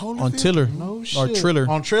 Yeah, Against Holyfield? on Tiller No or shit. Triller.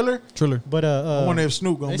 On Triller? Triller. but I wonder if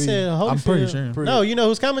Snoop gonna they be. said Holyfield. I'm pretty sure. No, you know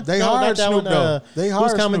who's coming? They no, hired not that Snoop, one. though. They who's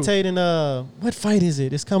hired Snoop. commentating? What fight is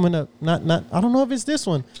it? It's coming up. Not. I don't know if it's this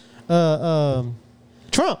one.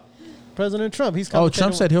 Trump, President Trump. He's commentating. Oh,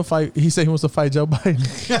 Trump said he'll fight. He said he wants to fight Joe Biden.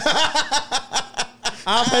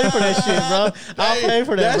 I'll pay for that shit, bro. I'll pay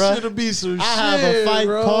for that, bro. should be some I have a shit, fight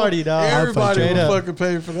bro. party, dog. I'll fight Everybody straight would up. fucking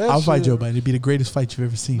pay for that. I'll shit. fight Joe Biden. It'd be the greatest fight you've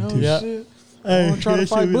ever seen, No too. Yeah. shit. Hey, I'm trying to that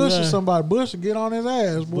fight shit was Bush or nice. somebody. Bush would get on his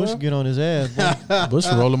ass, boy. Bush get on his ass, boy. Bush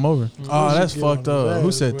will roll him over. Oh, that's get on fucked his up. Who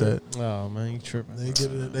ass, said bro. that? Oh man, you tripping?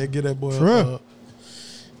 They get that boy. Trump.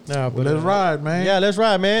 Nah, But let's ride, man. Yeah, let's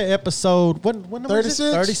ride, man. Episode what number is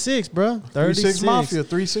it? 36? 36, bro. 36 Mafia.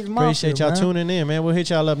 36 Mafia. Appreciate y'all man. tuning in, man. We'll hit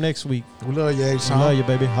y'all up next week. We love you, I H-Town. love you,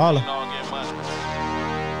 baby. Holla. Niggas all get money.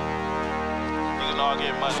 Niggas all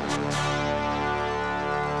get money.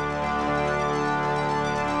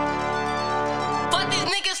 What these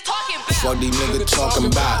niggas talking about? Fuck these niggas talking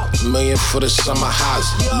about. Million for the summer house.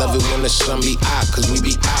 Love it when the sun be out, cause we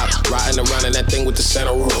be out. Riding around in that thing with the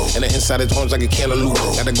center roof. And the inside it turns like a cantaloupe.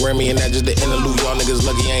 Got a Grammy and that just the interlude. Y'all niggas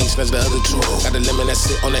lucky I ain't snatched the other two. Got the lemon that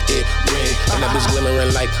sit on the ear ring. And that bitch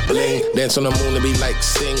glimmering like bling. Dance on the moon to be like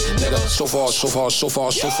sing. Nigga, so far, so far, so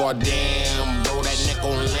far, so far. Damn, bro, that neck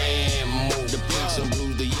on land. Move the pinks and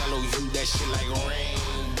blues, the yellow hue, that shit like rain.